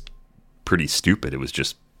 was pretty stupid. It was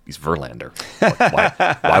just, he's Verlander.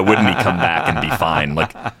 Why wouldn't he come back and be fine?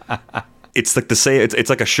 Like, it's like to say it's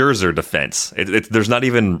like a Scherzer defense. There's not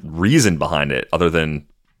even reason behind it other than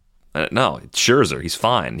no, it's Scherzer. He's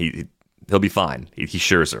fine. He'll be fine. He's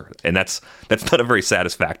Scherzer, and that's not a very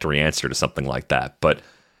satisfactory answer to something like that. But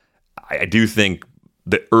I do think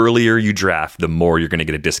the earlier you draft, the more you're going to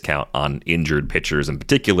get a discount on injured pitchers in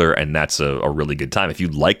particular, and that's a really good time. If you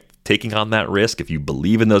like taking on that risk, if you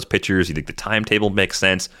believe in those pitchers, you think the timetable makes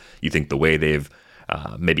sense, you think the way they've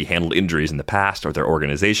maybe handled injuries in the past or their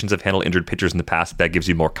organizations have handled injured pitchers in the past, that gives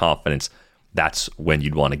you more confidence, that's when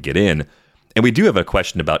you'd want to get in. And we do have a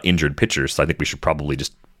question about injured pitchers, so I think we should probably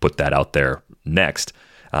just put that out there next.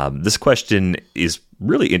 This question is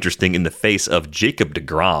really interesting in the face of Jacob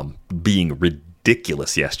deGrom being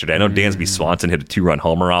ridiculous yesterday. I know Dansby Swanson hit a 2-run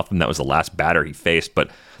homer off him. That was the last batter he faced, but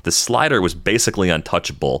the slider was basically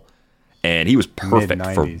untouchable, and he was perfect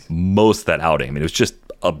for most of that outing. I mean, it was just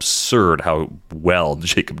absurd how well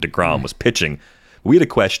Jacob deGrom was pitching. We had a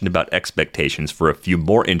question about expectations for a few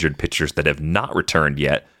more injured pitchers that have not returned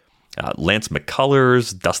yet. Lance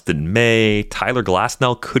McCullers, Dustin May, Tyler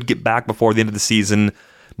Glasnow could get back before the end of the season.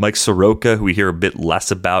 Mike Soroka, who we hear a bit less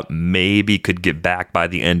about, maybe could get back by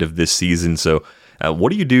the end of this season. So what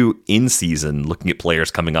do you do in season looking at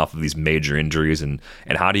players coming off of these major injuries, and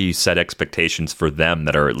how do you set expectations for them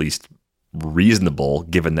that are at least reasonable,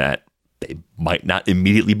 given that they might not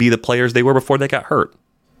immediately be the players they were before they got hurt?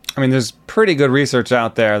 I mean, there's pretty good research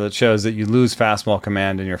out there that shows that you lose fastball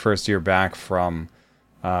command in your first year back from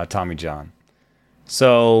Tommy John.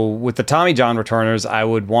 So with the Tommy John returners, I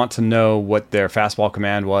would want to know what their fastball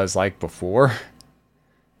command was like before.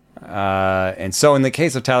 And so in the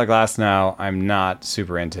case of Tyler Glasnow, I'm not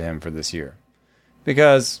super into him for this year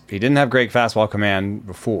because he didn't have great fastball command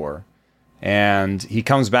before. And he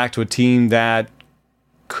comes back to a team that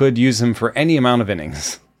could use him for any amount of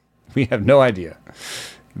innings. We have no idea.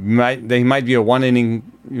 They might be a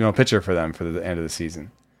 1-inning pitcher for them for the end of the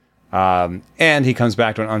season. And he comes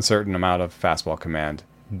back to an uncertain amount of fastball command.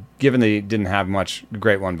 Given that he didn't have much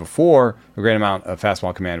great one before, a great amount of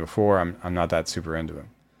fastball command before, I'm not that super into him.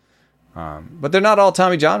 But they're not all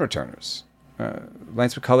Tommy John returners.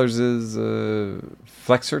 Lance McCullers is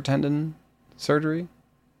flexor tendon surgery.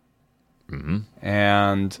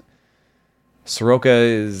 And Soroka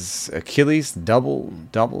is Achilles, double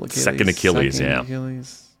Achilles. Second Achilles, yeah.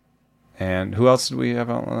 Achilles. And who else did we have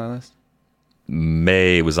on that list?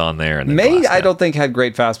 May was on there. And then May, Glasnow. I don't think, had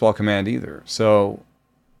great fastball command either. So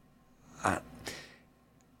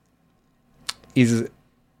he's an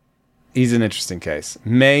interesting case.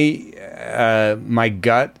 May, my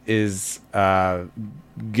gut is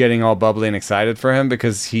getting all bubbly and excited for him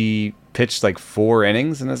because he pitched like 4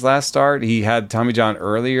 innings in his last start. He had Tommy John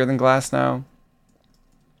earlier than Glasnow.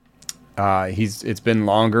 It's been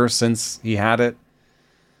longer since he had it.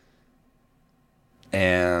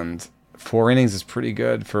 And 4 innings is pretty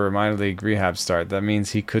good for a minor league rehab start. That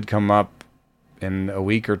means he could come up in a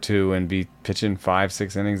week or two and be pitching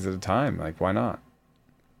 5-6 innings at a time. Like, why not?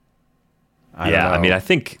 I mean, I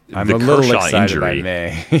think I'm the a little Kershaw excited by injury.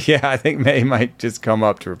 May. Yeah, I think May might just come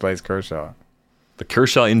up to replace Kershaw. The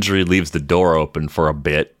Kershaw injury leaves the door open for a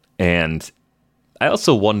bit, and I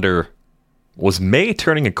also wonder, was May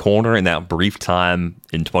turning a corner in that brief time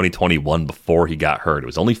in 2021 before he got hurt? It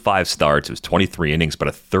was only 5 starts, it was 23 innings, but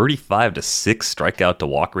a 35-6 strikeout to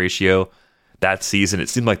walk ratio that season. It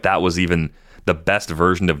seemed like that was even the best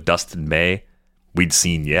version of Dustin May we'd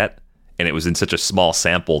seen yet, and it was in such a small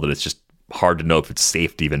sample that it's just hard to know if it's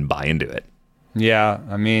safe to even buy into it. Yeah,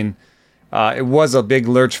 I mean, it was a big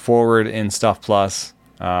lurch forward in Stuff Plus,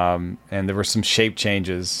 and there were some shape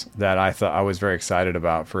changes that I thought I was very excited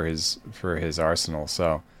about for his arsenal.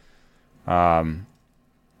 So, and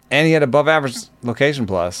he had above average location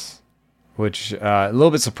plus, which a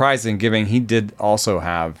little bit surprising, given he did also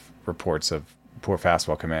have reports of poor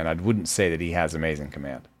fastball command. I wouldn't say that he has amazing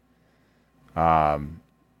command.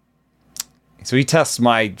 So he tests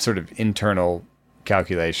my sort of internal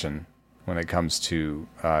calculation when it comes to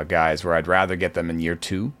guys where I'd rather get them in year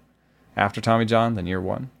 2 after Tommy John than year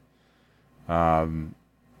 1.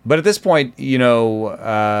 But at this point,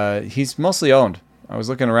 he's mostly owned. I was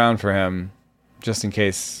looking around for him just in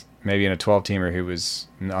case maybe in a 12-teamer he was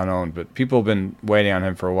unowned, but people have been waiting on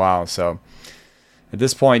him for a while. So at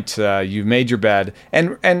this point, you've made your bed.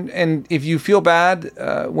 And if you feel bad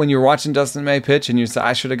when you're watching Dustin May pitch and you say,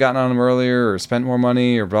 I should have gotten on him earlier or spent more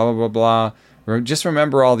money or blah, blah, blah, blah, just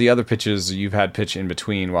remember all the other pitches you've had pitch in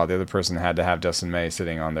between while the other person had to have Dustin May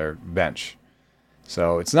sitting on their bench.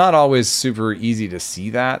 So it's not always super easy to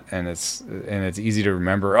see that, and it's easy to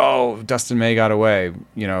remember, oh, Dustin May got away.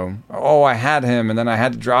 Oh, I had him, and then I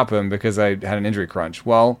had to drop him because I had an injury crunch.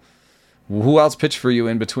 Well, who else pitched for you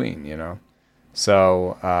in between,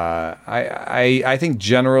 So I think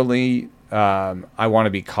generally I want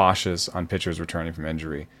to be cautious on pitchers returning from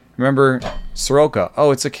injury. Remember, Soroka,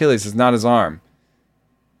 it's Achilles, it's not his arm.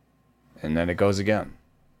 And then it goes again.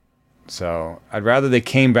 So I'd rather they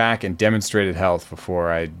came back and demonstrated health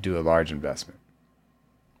before I do a large investment.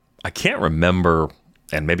 I can't remember,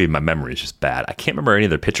 and maybe my memory is just bad, I can't remember any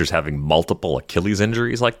of the pitchers having multiple Achilles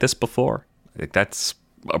injuries like this before. That's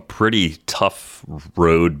a pretty tough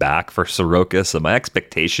road back for Soroka, so my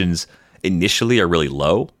expectations initially are really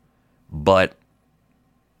low, but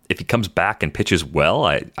if he comes back and pitches well,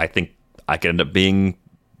 I think I could end up being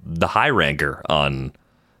the high ranker on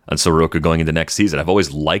Soroka going into next season. I've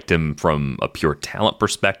always liked him from a pure talent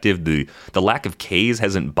perspective. The lack of Ks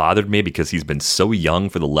hasn't bothered me because he's been so young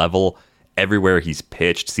for the level. Everywhere he's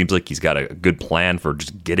pitched, seems like he's got a good plan for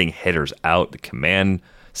just getting hitters out. The command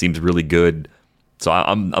seems really good. So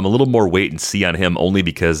I'm a little more wait and see on him only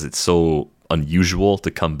because it's so unusual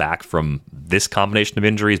to come back from this combination of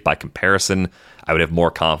injuries. By comparison, I would have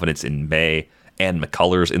more confidence in May and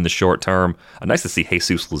McCullers in the short term. Nice to see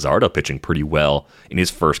Jesus Luzardo pitching pretty well in his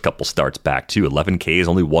first couple starts back too. 11 Ks,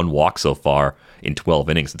 only 1 walk so far in 12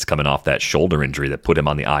 innings. It's coming off that shoulder injury that put him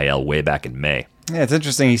on the IL way back in May. Yeah, it's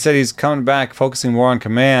interesting. He said he's coming back, focusing more on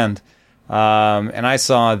command. And I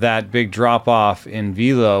saw that big drop-off in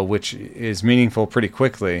velo, which is meaningful pretty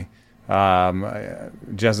quickly.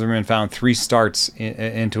 Jesserman found 3 starts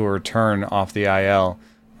into a return off the IL.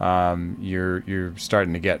 You're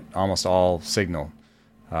starting to get almost all signal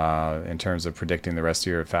in terms of predicting the rest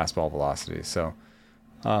of your fastball velocity. So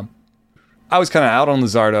I was kind of out on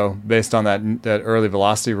Luzardo based on that early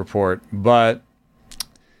velocity report, but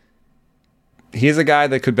he's a guy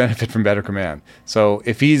that could benefit from better command. So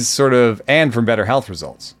if he's and from better health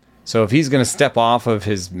results. So if he's going to step off of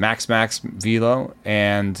his max velo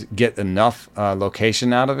and get enough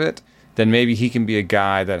location out of it, then maybe he can be a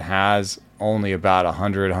guy that has only about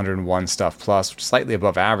 100, 101 stuff plus, slightly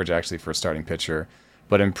above average actually for a starting pitcher,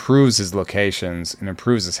 but improves his locations and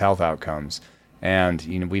improves his health outcomes. And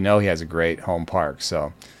we know he has a great home park.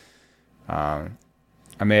 So I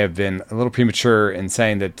may have been a little premature in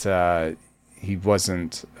saying that he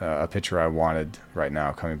wasn't a pitcher I wanted right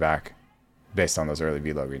now coming back based on those early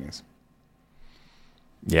velo readings.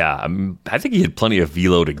 Yeah, I think he had plenty of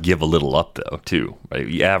velo to give a little up, though, too. Right?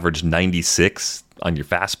 You average 96 on your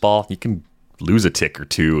fastball. You can lose a tick or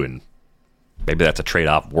two, and maybe that's a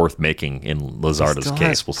trade-off worth making in Luzardo's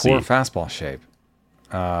case. We'll see. Poor fastball shape.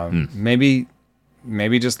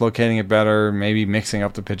 Maybe just locating it better. Maybe mixing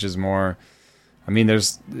up the pitches more. I mean,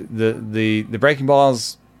 there's the breaking ball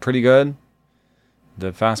is pretty good.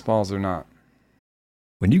 The fastballs are not.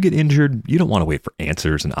 When you get injured, you don't want to wait for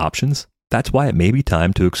answers and options. That's why it may be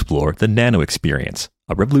time to explore the Nano Experience,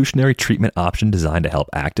 a revolutionary treatment option designed to help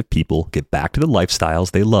active people get back to the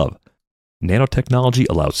lifestyles they love. Nanotechnology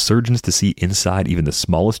allows surgeons to see inside even the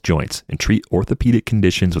smallest joints and treat orthopedic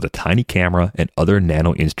conditions with a tiny camera and other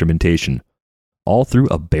nano instrumentation, all through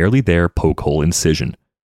a barely there poke hole incision.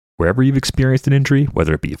 Wherever you've experienced an injury,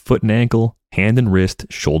 whether it be a foot and ankle, hand and wrist,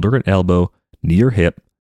 shoulder and elbow, knee or hip,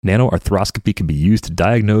 nanoarthroscopy can be used to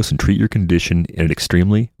diagnose and treat your condition in an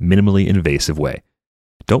extremely, minimally invasive way.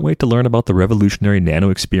 Don't wait to learn about the revolutionary Nano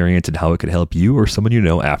Experience and how it could help you or someone you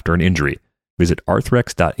know after an injury. Visit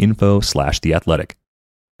arthrex.info/theathletic.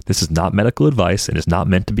 This is not medical advice and is not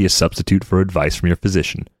meant to be a substitute for advice from your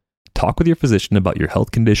physician. Talk with your physician about your health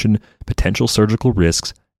condition, potential surgical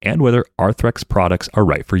risks, and whether Arthrex products are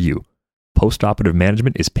right for you. Postoperative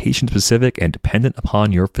management is patient-specific and dependent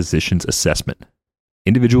upon your physician's assessment.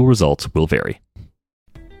 Individual results will vary.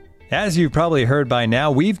 As you've probably heard by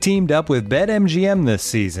now, we've teamed up with BetMGM this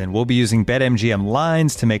season. We'll be using BetMGM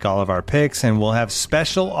lines to make all of our picks, and we'll have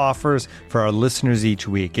special offers for our listeners each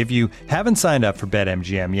week. If you haven't signed up for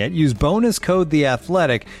BetMGM yet, use bonus code The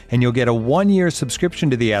Athletic, and you'll get a 1-year subscription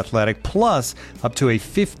to The Athletic, plus up to a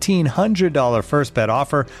 $1,500 first bet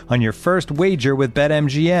offer on your first wager with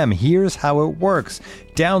BetMGM. Here's how it works.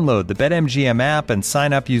 Download the BetMGM app and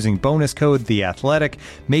sign up using bonus code The Athletic.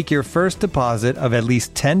 Make your first deposit of at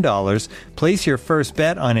least $10. Place your first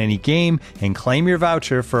bet on any game and claim your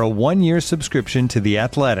voucher for a 1-year subscription to The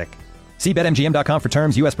Athletic. See BetMGM.com for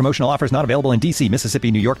terms. U.S. promotional offers not available in D.C.,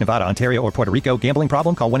 Mississippi, New York, Nevada, Ontario, or Puerto Rico. Gambling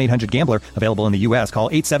problem? Call 1-800-GAMBLER. Available in the U.S.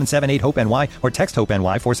 Call 877-8-HOPE-NY or text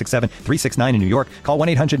HOPE-NY 467-369 in New York. Call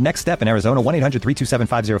 1-800-NEXT-STEP in Arizona.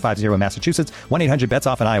 1-800-327-5050 in Massachusetts.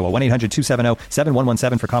 1-800-BETS-OFF in Iowa.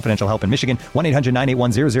 1-800-270-7117 for confidential help in Michigan.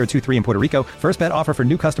 1-800-981-0023 in Puerto Rico. First bet offer for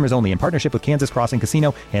new customers only in partnership with Kansas Crossing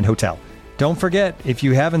Casino and Hotel. Don't forget, if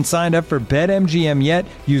you haven't signed up for BetMGM yet,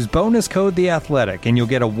 use bonus code The Athletic, and you'll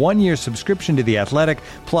get a 1-year subscription to The Athletic,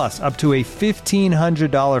 plus up to a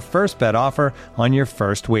 $1,500 first bet offer on your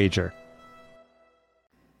first wager.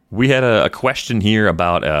 We had a question here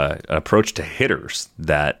about an approach to hitters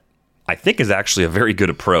that I think is actually a very good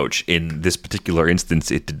approach. In this particular instance,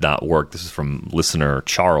 it did not work. This is from listener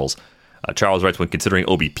Charles. Charles writes, when considering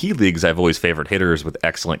OBP leagues, I've always favored hitters with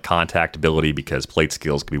excellent contact ability because plate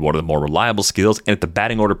skills can be one of the more reliable skills. And if the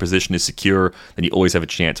batting order position is secure, then you always have a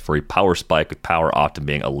chance for a power spike, with power often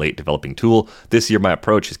being a late developing tool. This year, my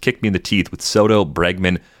approach has kicked me in the teeth with Soto,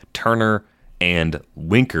 Bregman, Turner, and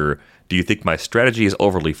Winker. Do you think my strategy is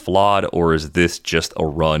overly flawed, or is this just a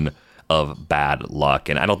run of bad luck?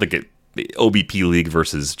 And I don't think OBP league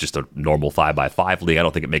versus just a normal 5x5 league, I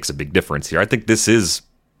don't think it makes a big difference here. I think this is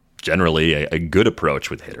generally a good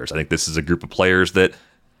approach with hitters. I think this is a group of players that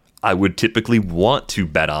I would typically want to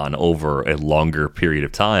bet on over a longer period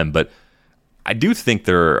of time, but I do think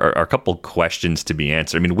there are a couple questions to be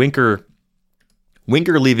answered. I mean, Winker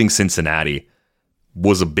leaving Cincinnati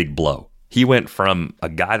was a big blow. He went from a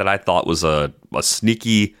guy that I thought was a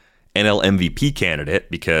sneaky NL MVP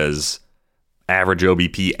candidate because average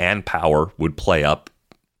OBP and power would play up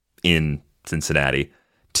in Cincinnati,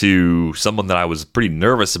 to someone that I was pretty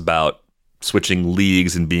nervous about switching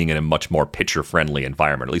leagues and being in a much more pitcher-friendly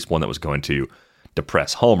environment, at least one that was going to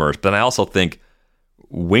depress homers. But then I also think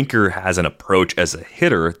Winker has an approach as a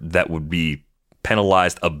hitter that would be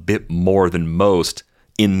penalized a bit more than most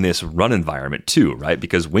in this run environment too, right?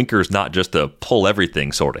 Because Winker's not just a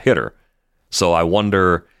pull-everything sort of hitter. So I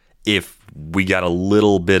wonder if we got a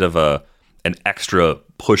little bit of an extra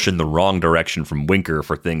push in the wrong direction from Winker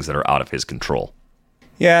for things that are out of his control.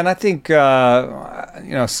 Yeah, and I think,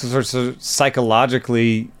 sort of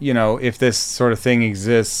psychologically, if this sort of thing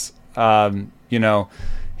exists,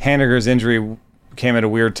 Haniger's injury came at a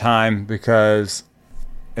weird time because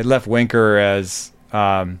it left Winker as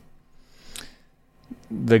the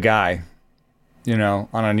guy, on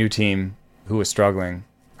a new team who was struggling.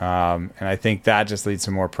 And I think that just leads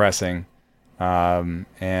to more pressing. I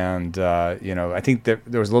think that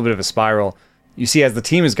there was a little bit of a spiral. You see, as the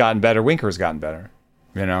team has gotten better, Winker has gotten better.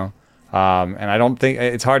 And I don't think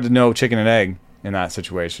it's hard to know chicken and egg, in that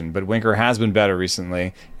situation. But Winker has been better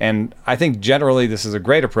recently. And I think generally this is a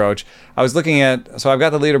great approach. I was looking at, so I've got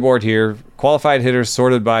the leaderboard here, qualified hitters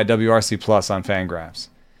sorted by WRC Plus on Fangraphs.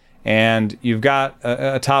 And you've got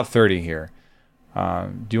a top 30 here.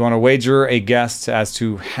 Do you want to wager a guess as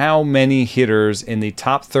to how many hitters in the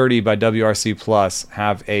top 30 by WRC Plus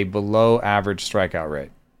have a below average strikeout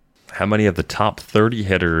rate? How many of the top 30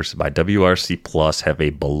 hitters by WRC Plus have a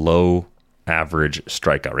below average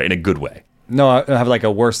strikeout rate in a good way? No, I have like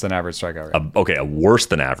a worse than average strikeout rate. Okay, a worse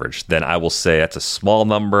than average. Then I will say that's a small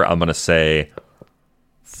number. I'm going to say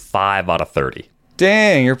 5 out of 30.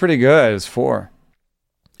 Dang, you're pretty good. It's 4.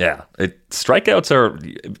 Yeah, strikeouts are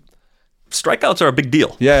a big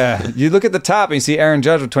deal. Yeah, you look at the top and you see Aaron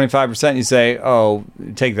Judge with 25%. And you say, "Oh,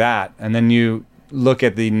 take that," and then you look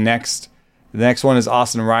at the next. The next one is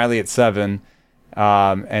Austin Riley at 7,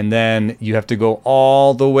 and then you have to go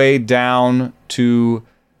all the way down to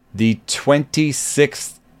the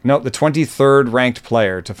 23rd ranked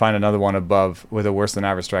player to find another one above with a worse than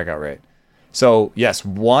average strikeout rate. So yes,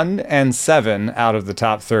 1 and 7 out of the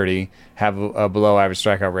top 30 have a below average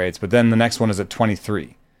strikeout rates, but then the next one is at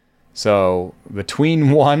 23. So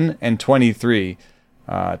between 1 and 23,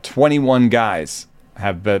 21 guys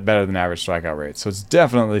have better than average strikeout rates. So it's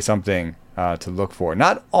definitely something to look for.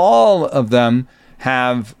 Not all of them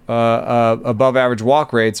have above average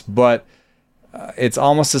walk rates, but it's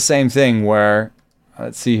almost the same thing where,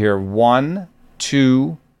 let's see here, 1,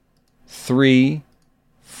 2, 3,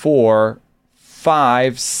 4,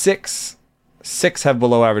 5, 6. 6 have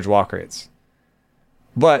below average walk rates.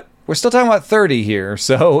 But we're still talking about 30 here.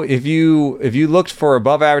 So if you looked for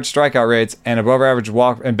above average strikeout rates and above average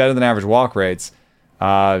walk and better than average walk rates,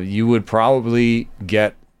 you would probably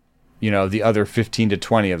get, the other 15 to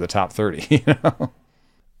 20 of the top 30.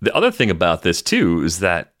 The other thing about this too is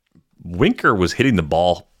that Winker was hitting the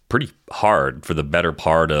ball pretty hard for the better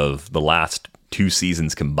part of the last 2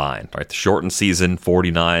 seasons combined. Right, the shortened season,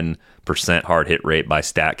 49% hard hit rate by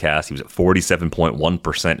Statcast. He was at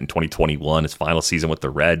 47.1% in 2021. His final season with the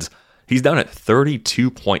Reds, he's down at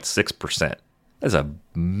 32.6%. That's a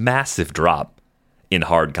massive drop in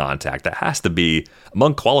hard contact. That has to be,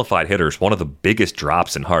 among qualified hitters, one of the biggest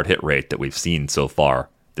drops in hard hit rate that we've seen so far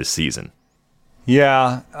this season.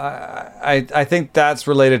 Yeah, I think that's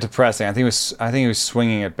related to pressing. I think he was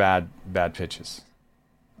swinging at bad pitches,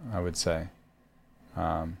 I would say.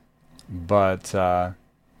 But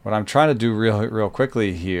what I'm trying to do real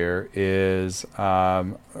quickly here is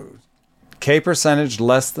K percentage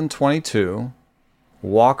less than 22,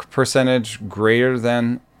 walk percentage greater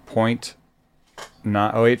than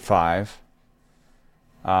 0.085.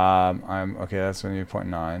 I'm okay. That's going to be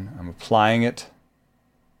 0.9. I'm applying it.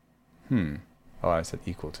 Oh, I said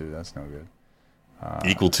equal to. That's no good.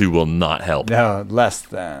 Equal to will not help. No, less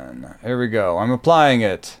than. Here we go. I'm applying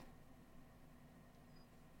it.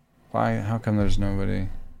 Why? How come there's nobody?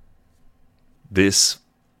 This,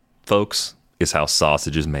 folks, is how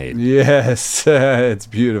sausage is made. Yes, it's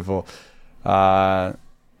beautiful. Okay,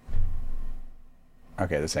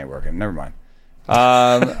 this ain't working. Never mind.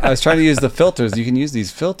 I was trying to use the filters. You can use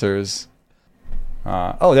these filters.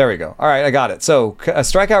 There we go. All right, I got it. So a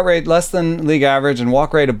strikeout rate less than league average and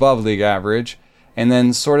walk rate above league average, and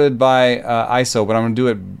then sorted by ISO, but I'm going to do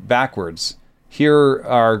it backwards. Here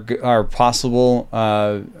are possible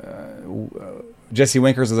Jesse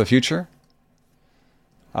Winkers of the future.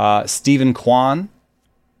 Stephen Kwan.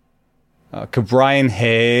 Ke'Bryan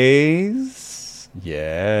Hayes.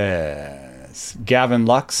 Yes. Gavin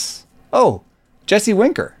Lux. Oh, Jesse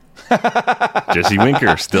Winker. Jesse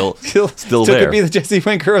Winker still there. Could be the Jesse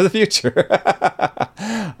Winker of the future.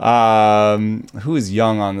 Who is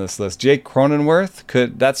young on this list? Jake Cronenworth.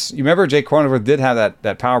 You remember Jake Cronenworth did have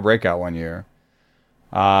that power breakout one year.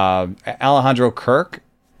 Alejandro Kirk,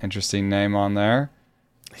 interesting name on there.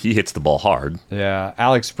 He hits the ball hard. Yeah,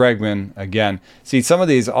 Alex Bregman again. See, some of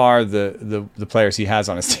these are the players he has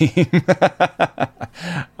on his team.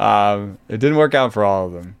 It didn't work out for all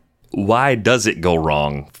of them. Why does it go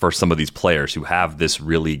wrong for some of these players who have this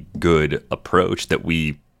really good approach that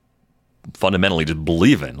we fundamentally just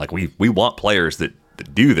believe in? Like we want players that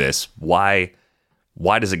do this. Why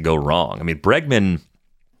does it go wrong? I mean, Bregman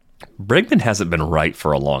hasn't been right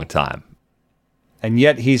for a long time. And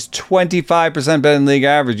yet he's 25% better than league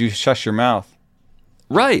average. You shush your mouth.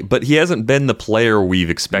 Right, but he hasn't been the player we've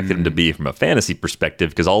expected him to be from a fantasy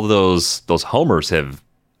perspective because all of those homers have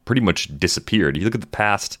pretty much disappeared. You look at the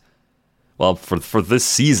past, well, for this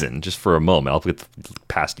season, just for a moment, I'll look at the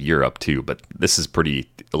past year up too, but this is pretty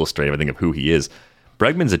illustrative, I think, of who he is.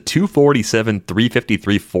 Bregman's a 247,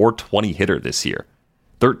 353, 420 hitter this year.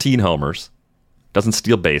 13 homers, doesn't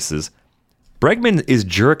steal bases, Bregman is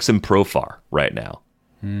Jurix and Profar right now.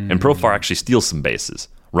 And Profar actually steals some bases.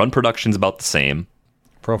 Run production's about the same.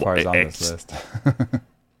 Profar's on this list.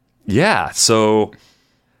 Yeah, so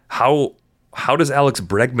how does Alex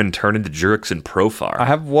Bregman turn into Jurix and Profar? I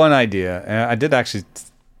have one idea, and I did actually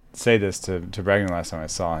say this to Bregman last time I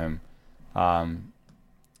saw him. I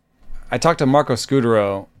talked to Marco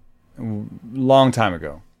Scudero a long time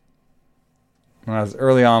ago. When I was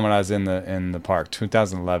early on, when I was in the park,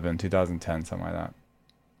 2011, 2010, something like that.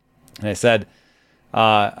 And I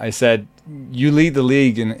said, you lead the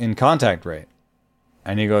league in contact rate.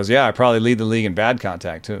 And he goes, yeah, I probably lead the league in bad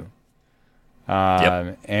contact too.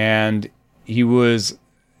 Yep. And he was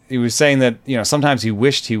saying that, sometimes he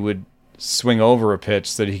wished he would swing over a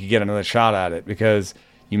pitch so that he could get another shot at it, because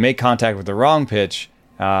you make contact with the wrong pitch,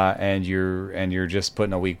 and you're just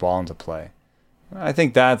putting a weak ball into play. I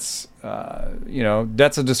think that's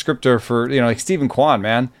that's a descriptor for like Stephen Kwan,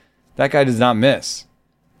 man. That guy does not miss.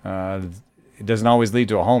 It doesn't always lead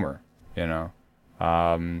to a homer,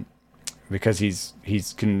 because he's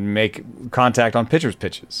can make contact on pitchers'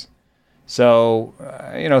 pitches. So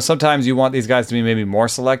sometimes you want these guys to be maybe more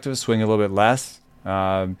selective, swing a little bit less.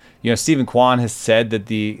 Stephen Kwan has said that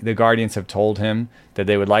the Guardians have told him that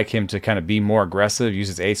they would like him to kind of be more aggressive, use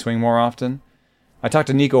his A swing more often. I talked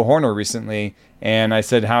to Nico Horner recently, and I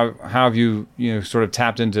said, how have you sort of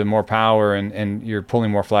tapped into more power and you're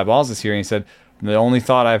pulling more fly balls this year? And he said, the only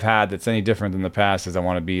thought I've had that's any different than the past is I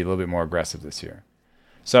want to be a little bit more aggressive this year.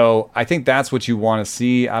 So I think that's what you want to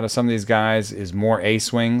see out of some of these guys is more A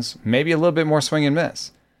swings, maybe a little bit more swing and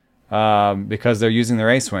miss, because they're using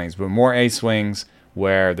their A swings, but more A swings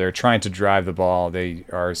where they're trying to drive the ball, they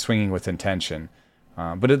are swinging with intention.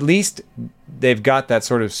 But at least they've got that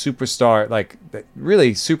sort of superstar, like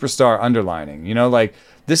really superstar underlining.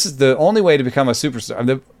 This is the only way to become a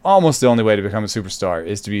superstar. Almost the only way to become a superstar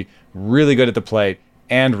is to be really good at the plate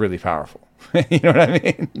and really powerful. You know what I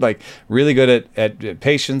mean? Like really good at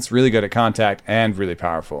patience, really good at contact, and really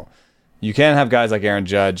powerful. You can have guys like Aaron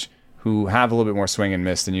Judge who have a little bit more swing and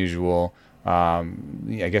miss than usual. I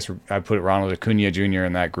guess I put Ronald Acuna Jr.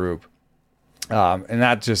 in that group. And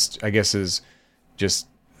that just, I guess, is just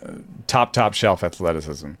top shelf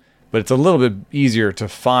athleticism. But it's a little bit easier to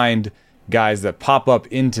find guys that pop up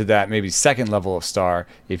into that maybe second level of star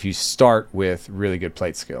if you start with really good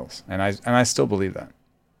plate skills. And I still believe that.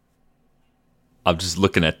 I'm just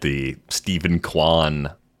looking at the Stephen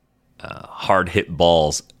Kwan hard hit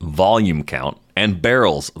balls volume count and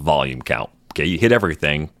barrels volume count. Okay, you hit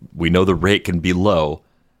everything. We know the rate can be low.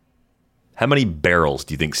 How many barrels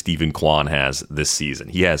do you think Stephen Kwan has this season?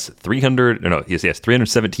 He has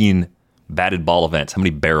 317 batted ball events. How many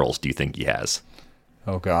barrels do you think he has?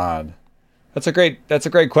 Oh God, that's a great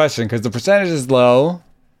question because the percentage is low.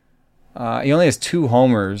 He only has 2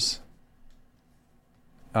 homers.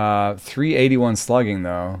 381 slugging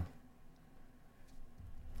though.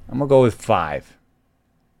 I'm gonna go with 5.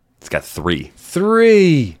 It's got 3.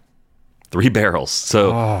 3 barrels.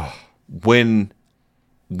 So when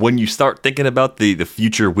you start thinking about the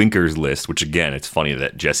future Winkers list, which again, it's funny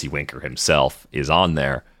that Jesse Winker himself is on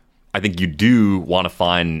there. I think you do want to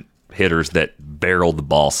find hitters that barrel the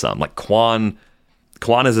ball some. Like Kwan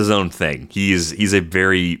is his own thing. He's a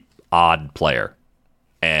very odd player,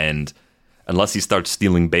 and unless he starts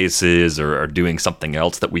stealing bases or doing something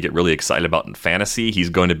else that we get really excited about in fantasy, he's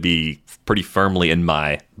going to be pretty firmly in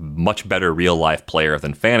my much better real life player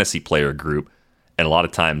than fantasy player group. And a lot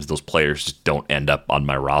of times those players just don't end up on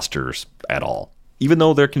my rosters at all, even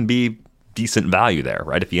though there can be decent value there,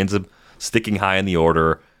 right? If he ends up sticking high in the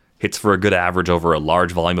order, hits for a good average over a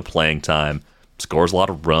large volume of playing time, scores a lot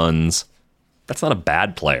of runs, that's not a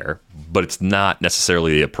bad player, but it's not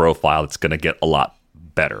necessarily a profile that's going to get a lot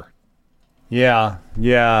better. Yeah.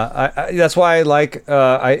 That's why I like.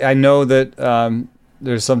 I know that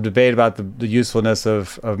there's some debate about the usefulness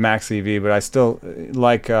of max EV, but I still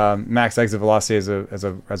like max exit velocity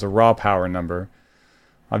as a raw power number.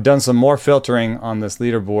 I've done some more filtering on this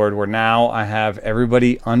leaderboard where now I have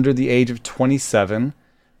everybody under the age of 27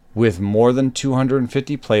 with more than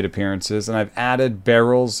 250 plate appearances, and I've added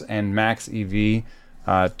barrels and max EV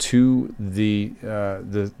to the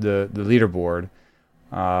leaderboard.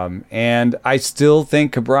 And I still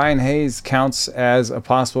think Brian Hayes counts as a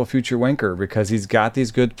possible future Winker because he's got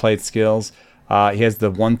these good plate skills. He has the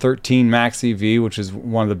 113 max EV, which is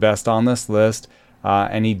one of the best on this list.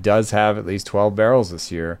 And he does have at least 12 barrels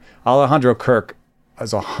this year. Alejandro Kirk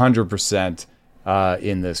is 100%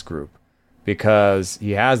 in this group because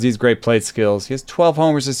he has these great plate skills. He has 12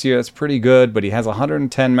 homers this year. That's pretty good, but he has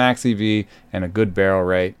 110 max EV and a good barrel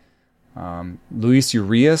rate. Luis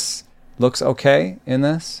Urias looks okay in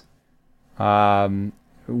this.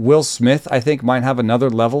 Will Smith, I think, might have another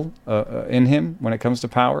level in him when it comes to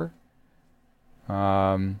power.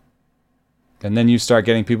 And then you start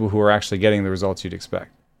getting people who are actually getting the results you'd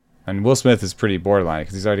expect. And Will Smith is pretty borderline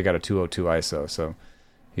because he's already got a 202 ISO, so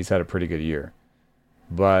he's had a pretty good year.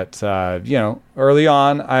 But, early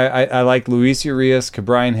on, I like Luis Urias,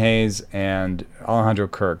 Ke'Bryan Hayes, and Alejandro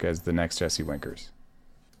Kirk as the next Jesse Winkers.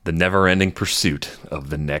 The never-ending pursuit of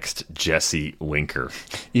the next Jesse Winker.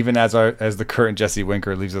 Even as the current Jesse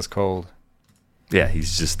Winker leaves us cold. Yeah,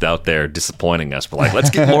 he's just out there disappointing us. We're like, let's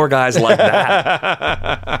get more guys like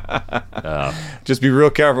that. Just be real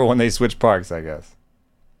careful when they switch parks, I guess.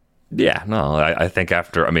 Yeah, no, I think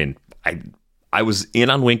after, I was in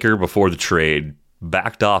on Winker before the trade,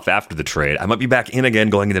 backed off after the trade. I might be back in again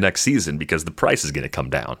going into next season because the price is going to come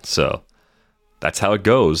down. So that's how it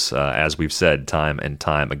goes, as we've said time and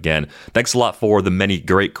time again. Thanks a lot for the many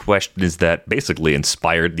great questions that basically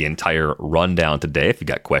inspired the entire rundown today. If you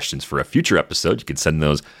got questions for a future episode, you can send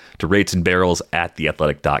those to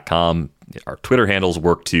ratesandbarrels@theathletic.com. Our Twitter handles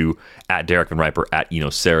work too, at Derek Van Riper, at Eno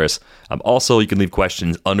Saris. Also, you can leave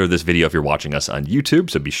questions under this video if you're watching us on YouTube,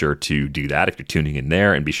 so be sure to do that if you're tuning in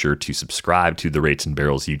there, and be sure to subscribe to the Rates and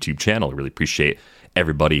Barrels YouTube channel. I really appreciate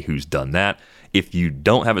everybody who's done that. If you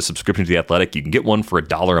don't have a subscription to The Athletic, you can get one for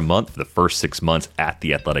 $1 a month for the first 6 months at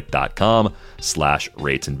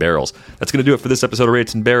theathletic.com/Rates and Barrels. That's going to do it for this episode of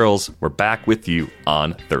Rates and Barrels. We're back with you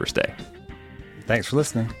on Thursday. Thanks for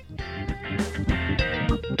listening.